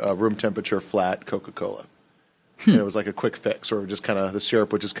drink room temperature flat Coca-Cola. And it was like a quick fix, or just kind of the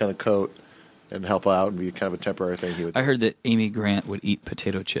syrup would just kind of coat and help out and be kind of a temporary thing. I heard that Amy Grant would eat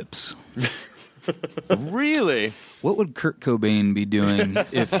potato chips. Really? What would Kurt Cobain be doing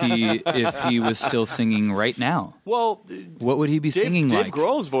if he was still singing right now? Well, what would he be singing like? Dave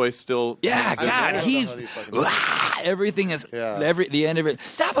Grohl's voice still. Yeah, God, he's everything is the end of it.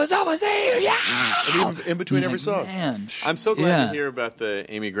 And even in between every song. Man. I'm so glad to hear about the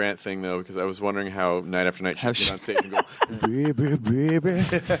Amy Grant thing though, because I was wondering how night after night she'd get on stage and go, baby,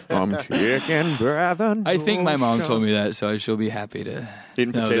 I'm taking breath. I think my mom told me that, so she'll be happy to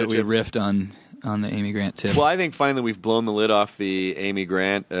know that we riffed on the Amy Grant tip. Well, I think finally we've blown the lid off the Amy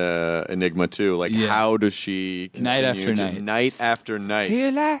Grant enigma too. Like, how does she continue night after night?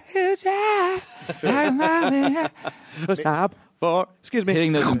 Stop for, excuse me,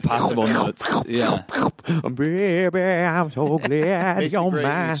 hitting those impossible notes. Yeah, baby, I'm so glad you're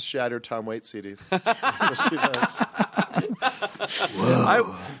mine. Shattered Tom Waits CDs.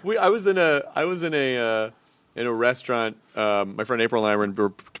 I was in a restaurant. My friend April and I were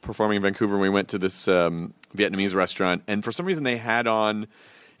performing in Vancouver, and we went to this Vietnamese restaurant. And for some reason, they had on.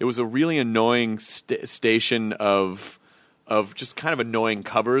 It was a really annoying station of just kind of annoying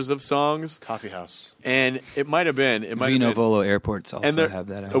covers of songs. Coffee House. And it might have been. Vino Volo Airports also have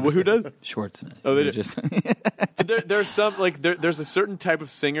that. Who does? Schwartz. Oh, they just. There's some there's a certain type of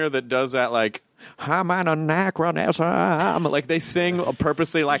singer that does that like. I'm an anachronism. Like they sing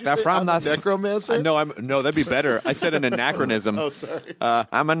purposely like that from the necromancer. No, that'd be better. I said an anachronism. Oh, sorry.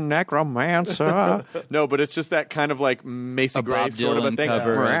 I'm a necromancer. No, but it's just that kind of like Macy Gray sort of a thing.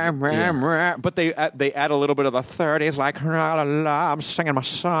 But they add a little bit of the 30s, like la, la, la, I'm singing my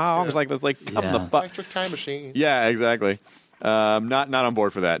songs like this, like come the fuck. Electric Time Machine. Yeah, exactly. Not on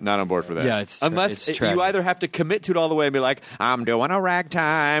board for that. Not on board for that. Yeah, unless you either have to commit to it all the way and be like, I'm doing a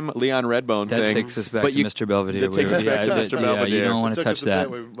ragtime Leon Redbone thing. That takes us back to Mr. Belvedere. That takes us back to Mr. Belvedere. You don't want to touch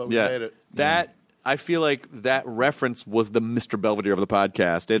that. That I feel like that reference was the Mr. Belvedere of the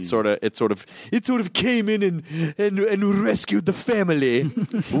podcast. It sort of came in and rescued the family.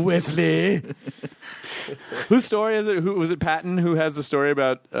 Wesley. Whose story is it? Who was it? Patton who has the story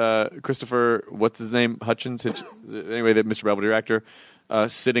about Christopher? What's his name? Hutchins. Anyway, the Mr. Belvedere actor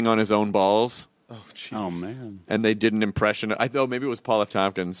sitting on his own balls. Oh, Jesus. Oh, man. And they did an impression. I thought maybe it was Paul F.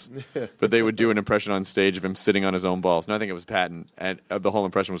 Tompkins, but they would do an impression on stage of him sitting on his own balls. No, I think it was Patton, and the whole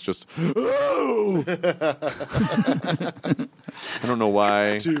impression was just, "Oh!" I don't know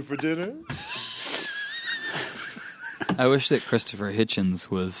why. 2 for dinner. I wish that Christopher Hitchens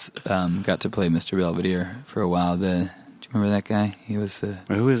was got to play Mr. Belvedere for a while. Remember that guy? He was a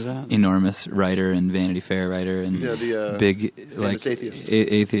Who is that? enormous writer and Vanity Fair writer and the big famous atheist.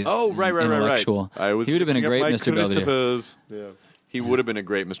 Atheist. Oh, right. Intellectual. I was He would have been a mixing up great my Mr. Belvedere. Christophers. Yeah. He would have been a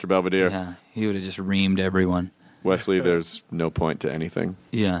great Mr. Belvedere. Yeah, he would have just reamed everyone. Wesley, there's no point to anything.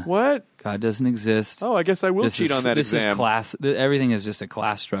 Yeah. What? God doesn't exist. Oh, I guess I will cheat on that this exam. Is class. Everything is just a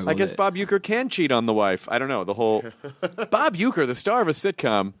class struggle. I guess Bob Uecker can cheat on the wife. I don't know. The whole Bob Uecker, the star of a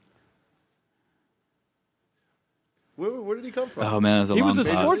sitcom. Where did he come from? Oh man, that was a He long was a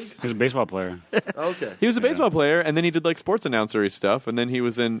pause. sports. He was a baseball player. Okay. He was a baseball player, and then he did like sports announcery stuff, and then he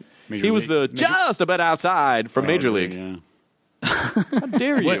was in. Major he was League. the just a bit outside from Major League. Yeah. How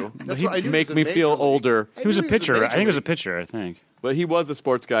dare you That's what I knew make he was me in feel Major League. older? He was a pitcher. Major I think he was a League. pitcher. I think. But he was a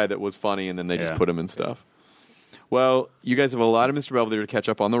sports guy that was funny, and then they just Yeah. put him in stuff. Well, you guys have a lot of Mr. Belvedere to catch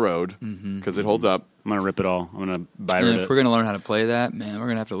up on the road because it holds up. I'm gonna rip it all. I'm gonna buy And it. if we're gonna learn how to play that, man, we're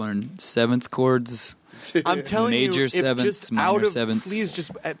gonna have to learn seventh chords. I'm telling Major you, if sevenths, just minor out of sevenths.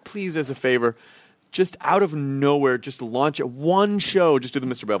 please as a favor, just out of nowhere, just launch one show. Just do the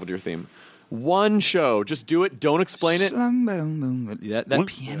Mr. Belvedere theme. One show, just do it. Don't explain it. That What?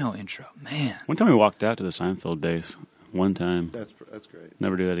 piano intro, man. One time we walked out to the Seinfeld days. One time. That's great.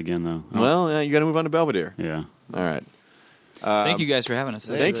 Never do that again though. Well, you got to move on to Belvedere. Yeah. All right. Thank you guys for having us.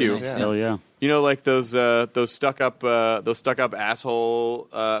 Thank you. Thanks, Hell yeah. You know, like those stuck up asshole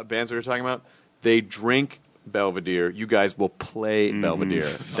bands that we were talking about. They drink Belvedere. You guys will play Belvedere.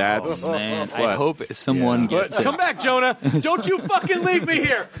 That's Man, I what? hope someone gets it. Come back, Jonah! Don't you fucking leave me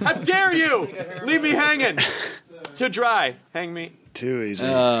here! How dare you! Leave me hanging to dry. Hang me. Too easy.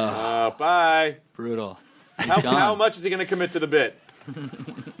 Bye. Brutal. He's How gone. much is he going to commit to the bit?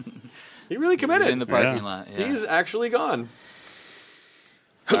 He really committed. He's in the parking Yeah. lot. Yeah. He's actually gone.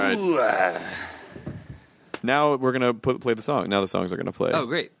 All right. Now we're gonna play the song. Now the songs are gonna play. Oh,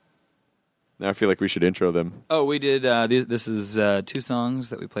 great. Now I feel like we should intro them. Oh, we did. This is two songs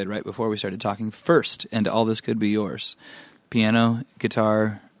that we played right before we started talking. First, and All This Could Be Yours. Piano,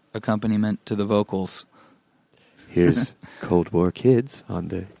 guitar, accompaniment to the vocals. Here's Cold War Kids on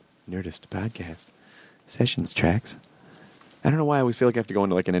the Nerdist Podcast Sessions tracks. I don't know why I always feel like I have to go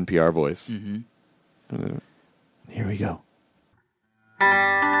into like an NPR voice. Mm-hmm. Here we go.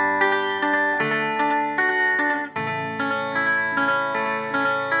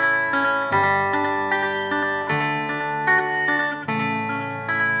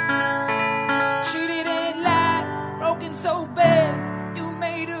 Cheated and lied, broken so bad. You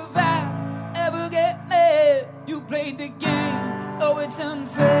made a vow, never get mad. You played the game, though it's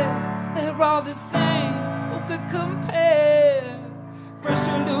unfair. They're all the same, who could compare? First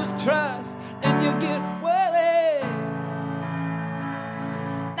you lose trust, then you get worried.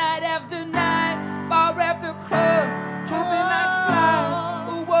 Night after night, bar after club, drooping like flies.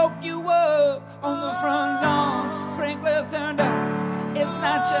 Who woke you up on the front lawn? Sprinklers turned up. It's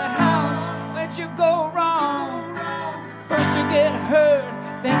not your house. Where'd you go wrong? First you get hurt,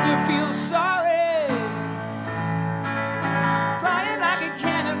 then you feel sorry. Flying like a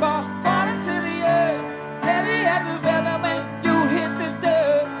cannonball, falling to the earth. Heavy as a feather when you hit the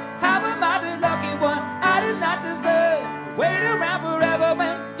dirt. How am I the lucky one I did not deserve? Wait around forever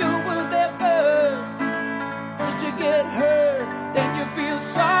when you were there first. First you get hurt, then you feel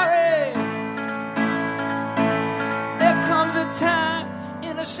sorry. There comes a time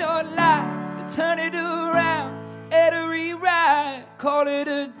in a short life to turn it around, let it rewrite. Call it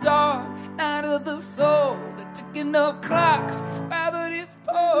a dark night of the soul, the ticking of clocks, gravity's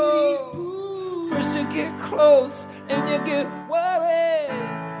pull. First you get close, then you get worried.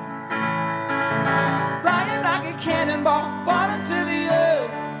 Flying like a cannonball, falling to the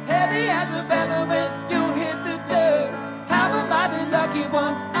earth. Heavy as a feather when you hit the dirt. How am I the lucky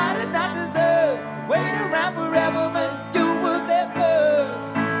one I did not deserve? Wait around forever when you were there first.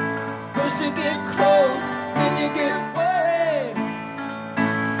 First you get close, then you get worried.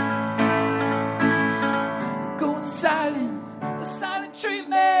 Going silent, the silent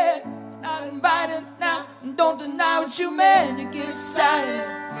treatment. It's not inviting now, and don't deny what you meant. You get excited,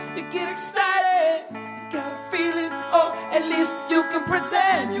 you get excited. You got a feeling, or at least you can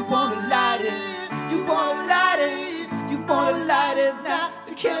pretend. You wanna light it, you wanna light it, you wanna light it now.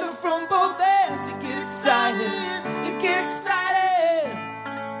 The candle from both ends. You get excited, you get excited.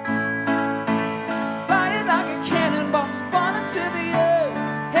 Flying like a cannonball, falling to the earth.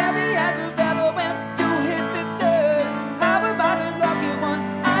 Heavy as a feather when you hit the dirt. How am I the lucky one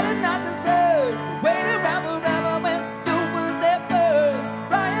I did not deserve? Wait around forever when you were there first.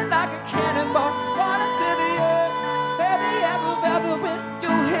 Flying like a cannonball, falling to the earth. Heavy as a feather when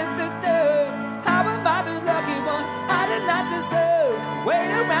you hit the dirt. How am I the lucky one I did not deserve? Wait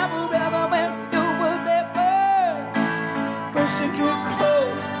around forever when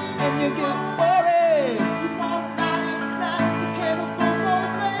you get worried. You won't light it now, the candle from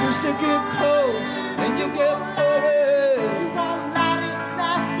both ends. First you get close, then you get worried. You won't light it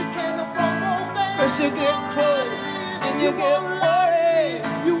now, the candle from both ends. First you get close, then you get worried.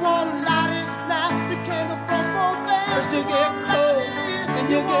 You won't light it now, the candle from both ends. First you get close, then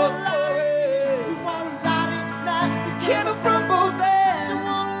you get worried. You won't light it now, the candle from both ends. You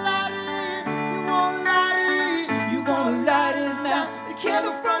won't light it, you won't light it. You won't light it now, the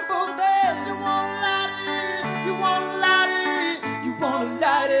candle from both ends. You won't light it, you won't light it. You won't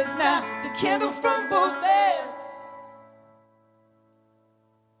light it now, the candle from both ends.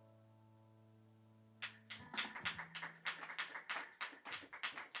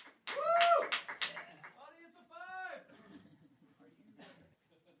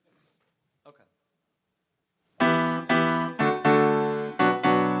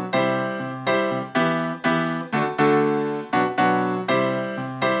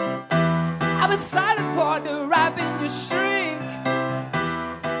 Silent partner, right in your shrink.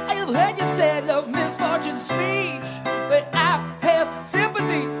 I have heard you say love misfortune speech, but I have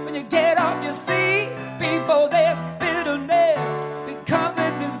sympathy when you get off your seat before there's bitterness becomes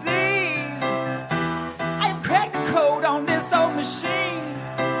a disease. I have cracked the code on this old machine.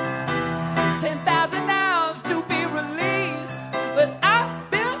 10,000 hours to be released, but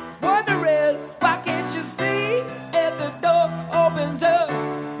I've been wondering why can't you see if the door opens up?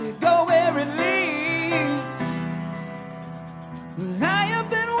 Go where it leads. I have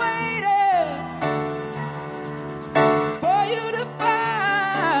been waiting for you to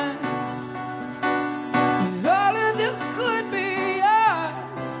find that all of this could be yours.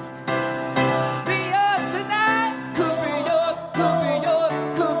 Be yours tonight. Could be yours, could be yours,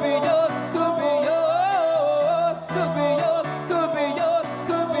 could be yours, could be yours, could be yours, could be yours,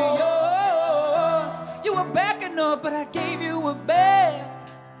 could be yours. You were backing up, but I gave you a bed.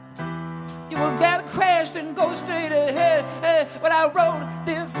 You were about to crash and go straight ahead. But I wrote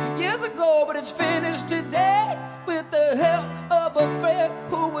this years ago, but it's finished today with the help of a friend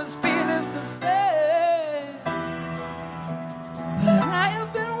who was fearless to say. I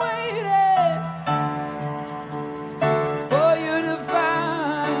have been waiting for you to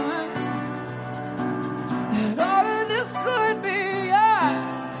find that all of this could be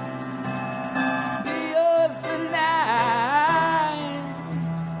yours. Be yours tonight.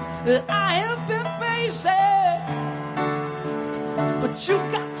 I have been patient, but you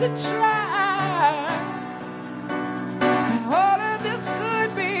got to try. All of this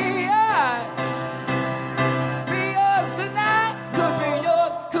could be yours. Be yours tonight. Could be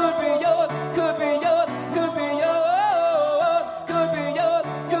yours, could be yours, could be yours, could be yours, could be yours,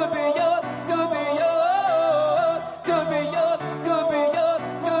 could be yours, could be yours, could be yours, could be yours,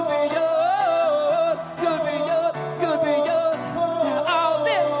 could be yours, could be yours, could be yours. All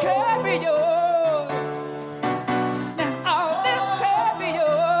this could be yours. Now all this could be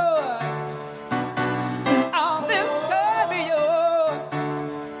yours. All this could be yours.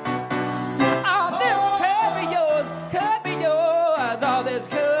 All this could be yours. Could be yours. All this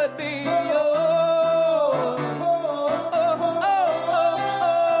could be yours.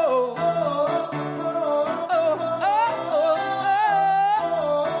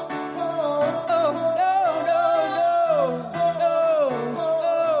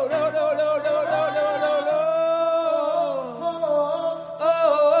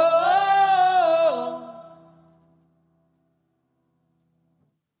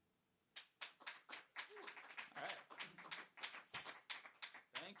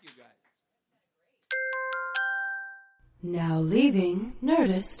 Thank you, guys. Now leaving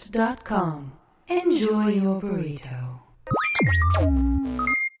Nerdist.com. Enjoy your burrito.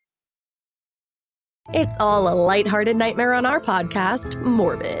 It's all a lighthearted nightmare on our podcast,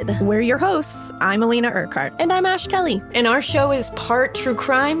 Morbid. We're your hosts. I'm Alina Urquhart. And I'm Ash Kelly. And our show is part true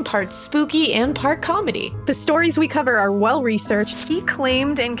crime, part spooky, and part comedy. The stories we cover are well-researched. He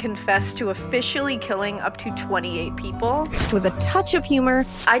claimed and confessed to officially killing up to 28 people. With a touch of humor.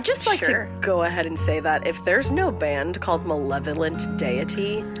 I'd just like to go ahead and say that if there's no band called Malevolent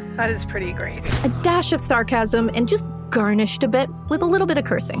Deity, that is pretty great. A dash of sarcasm and just garnished a bit with a little bit of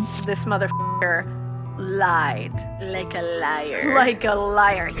cursing. This motherfucker lied like a liar. Like a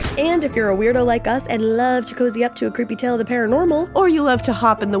liar. And if you're a weirdo like us and love to cozy up to a creepy tale of the paranormal, or you love to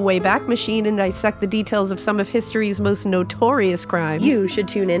hop in the Wayback Machine and dissect the details of some of history's most notorious crimes, you should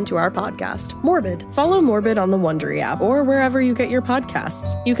tune in to our podcast, Morbid. Follow Morbid on the Wondery app or wherever you get your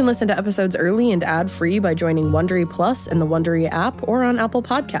podcasts. You can listen to episodes early and ad-free by joining Wondery Plus in the Wondery app or on Apple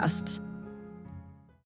Podcasts.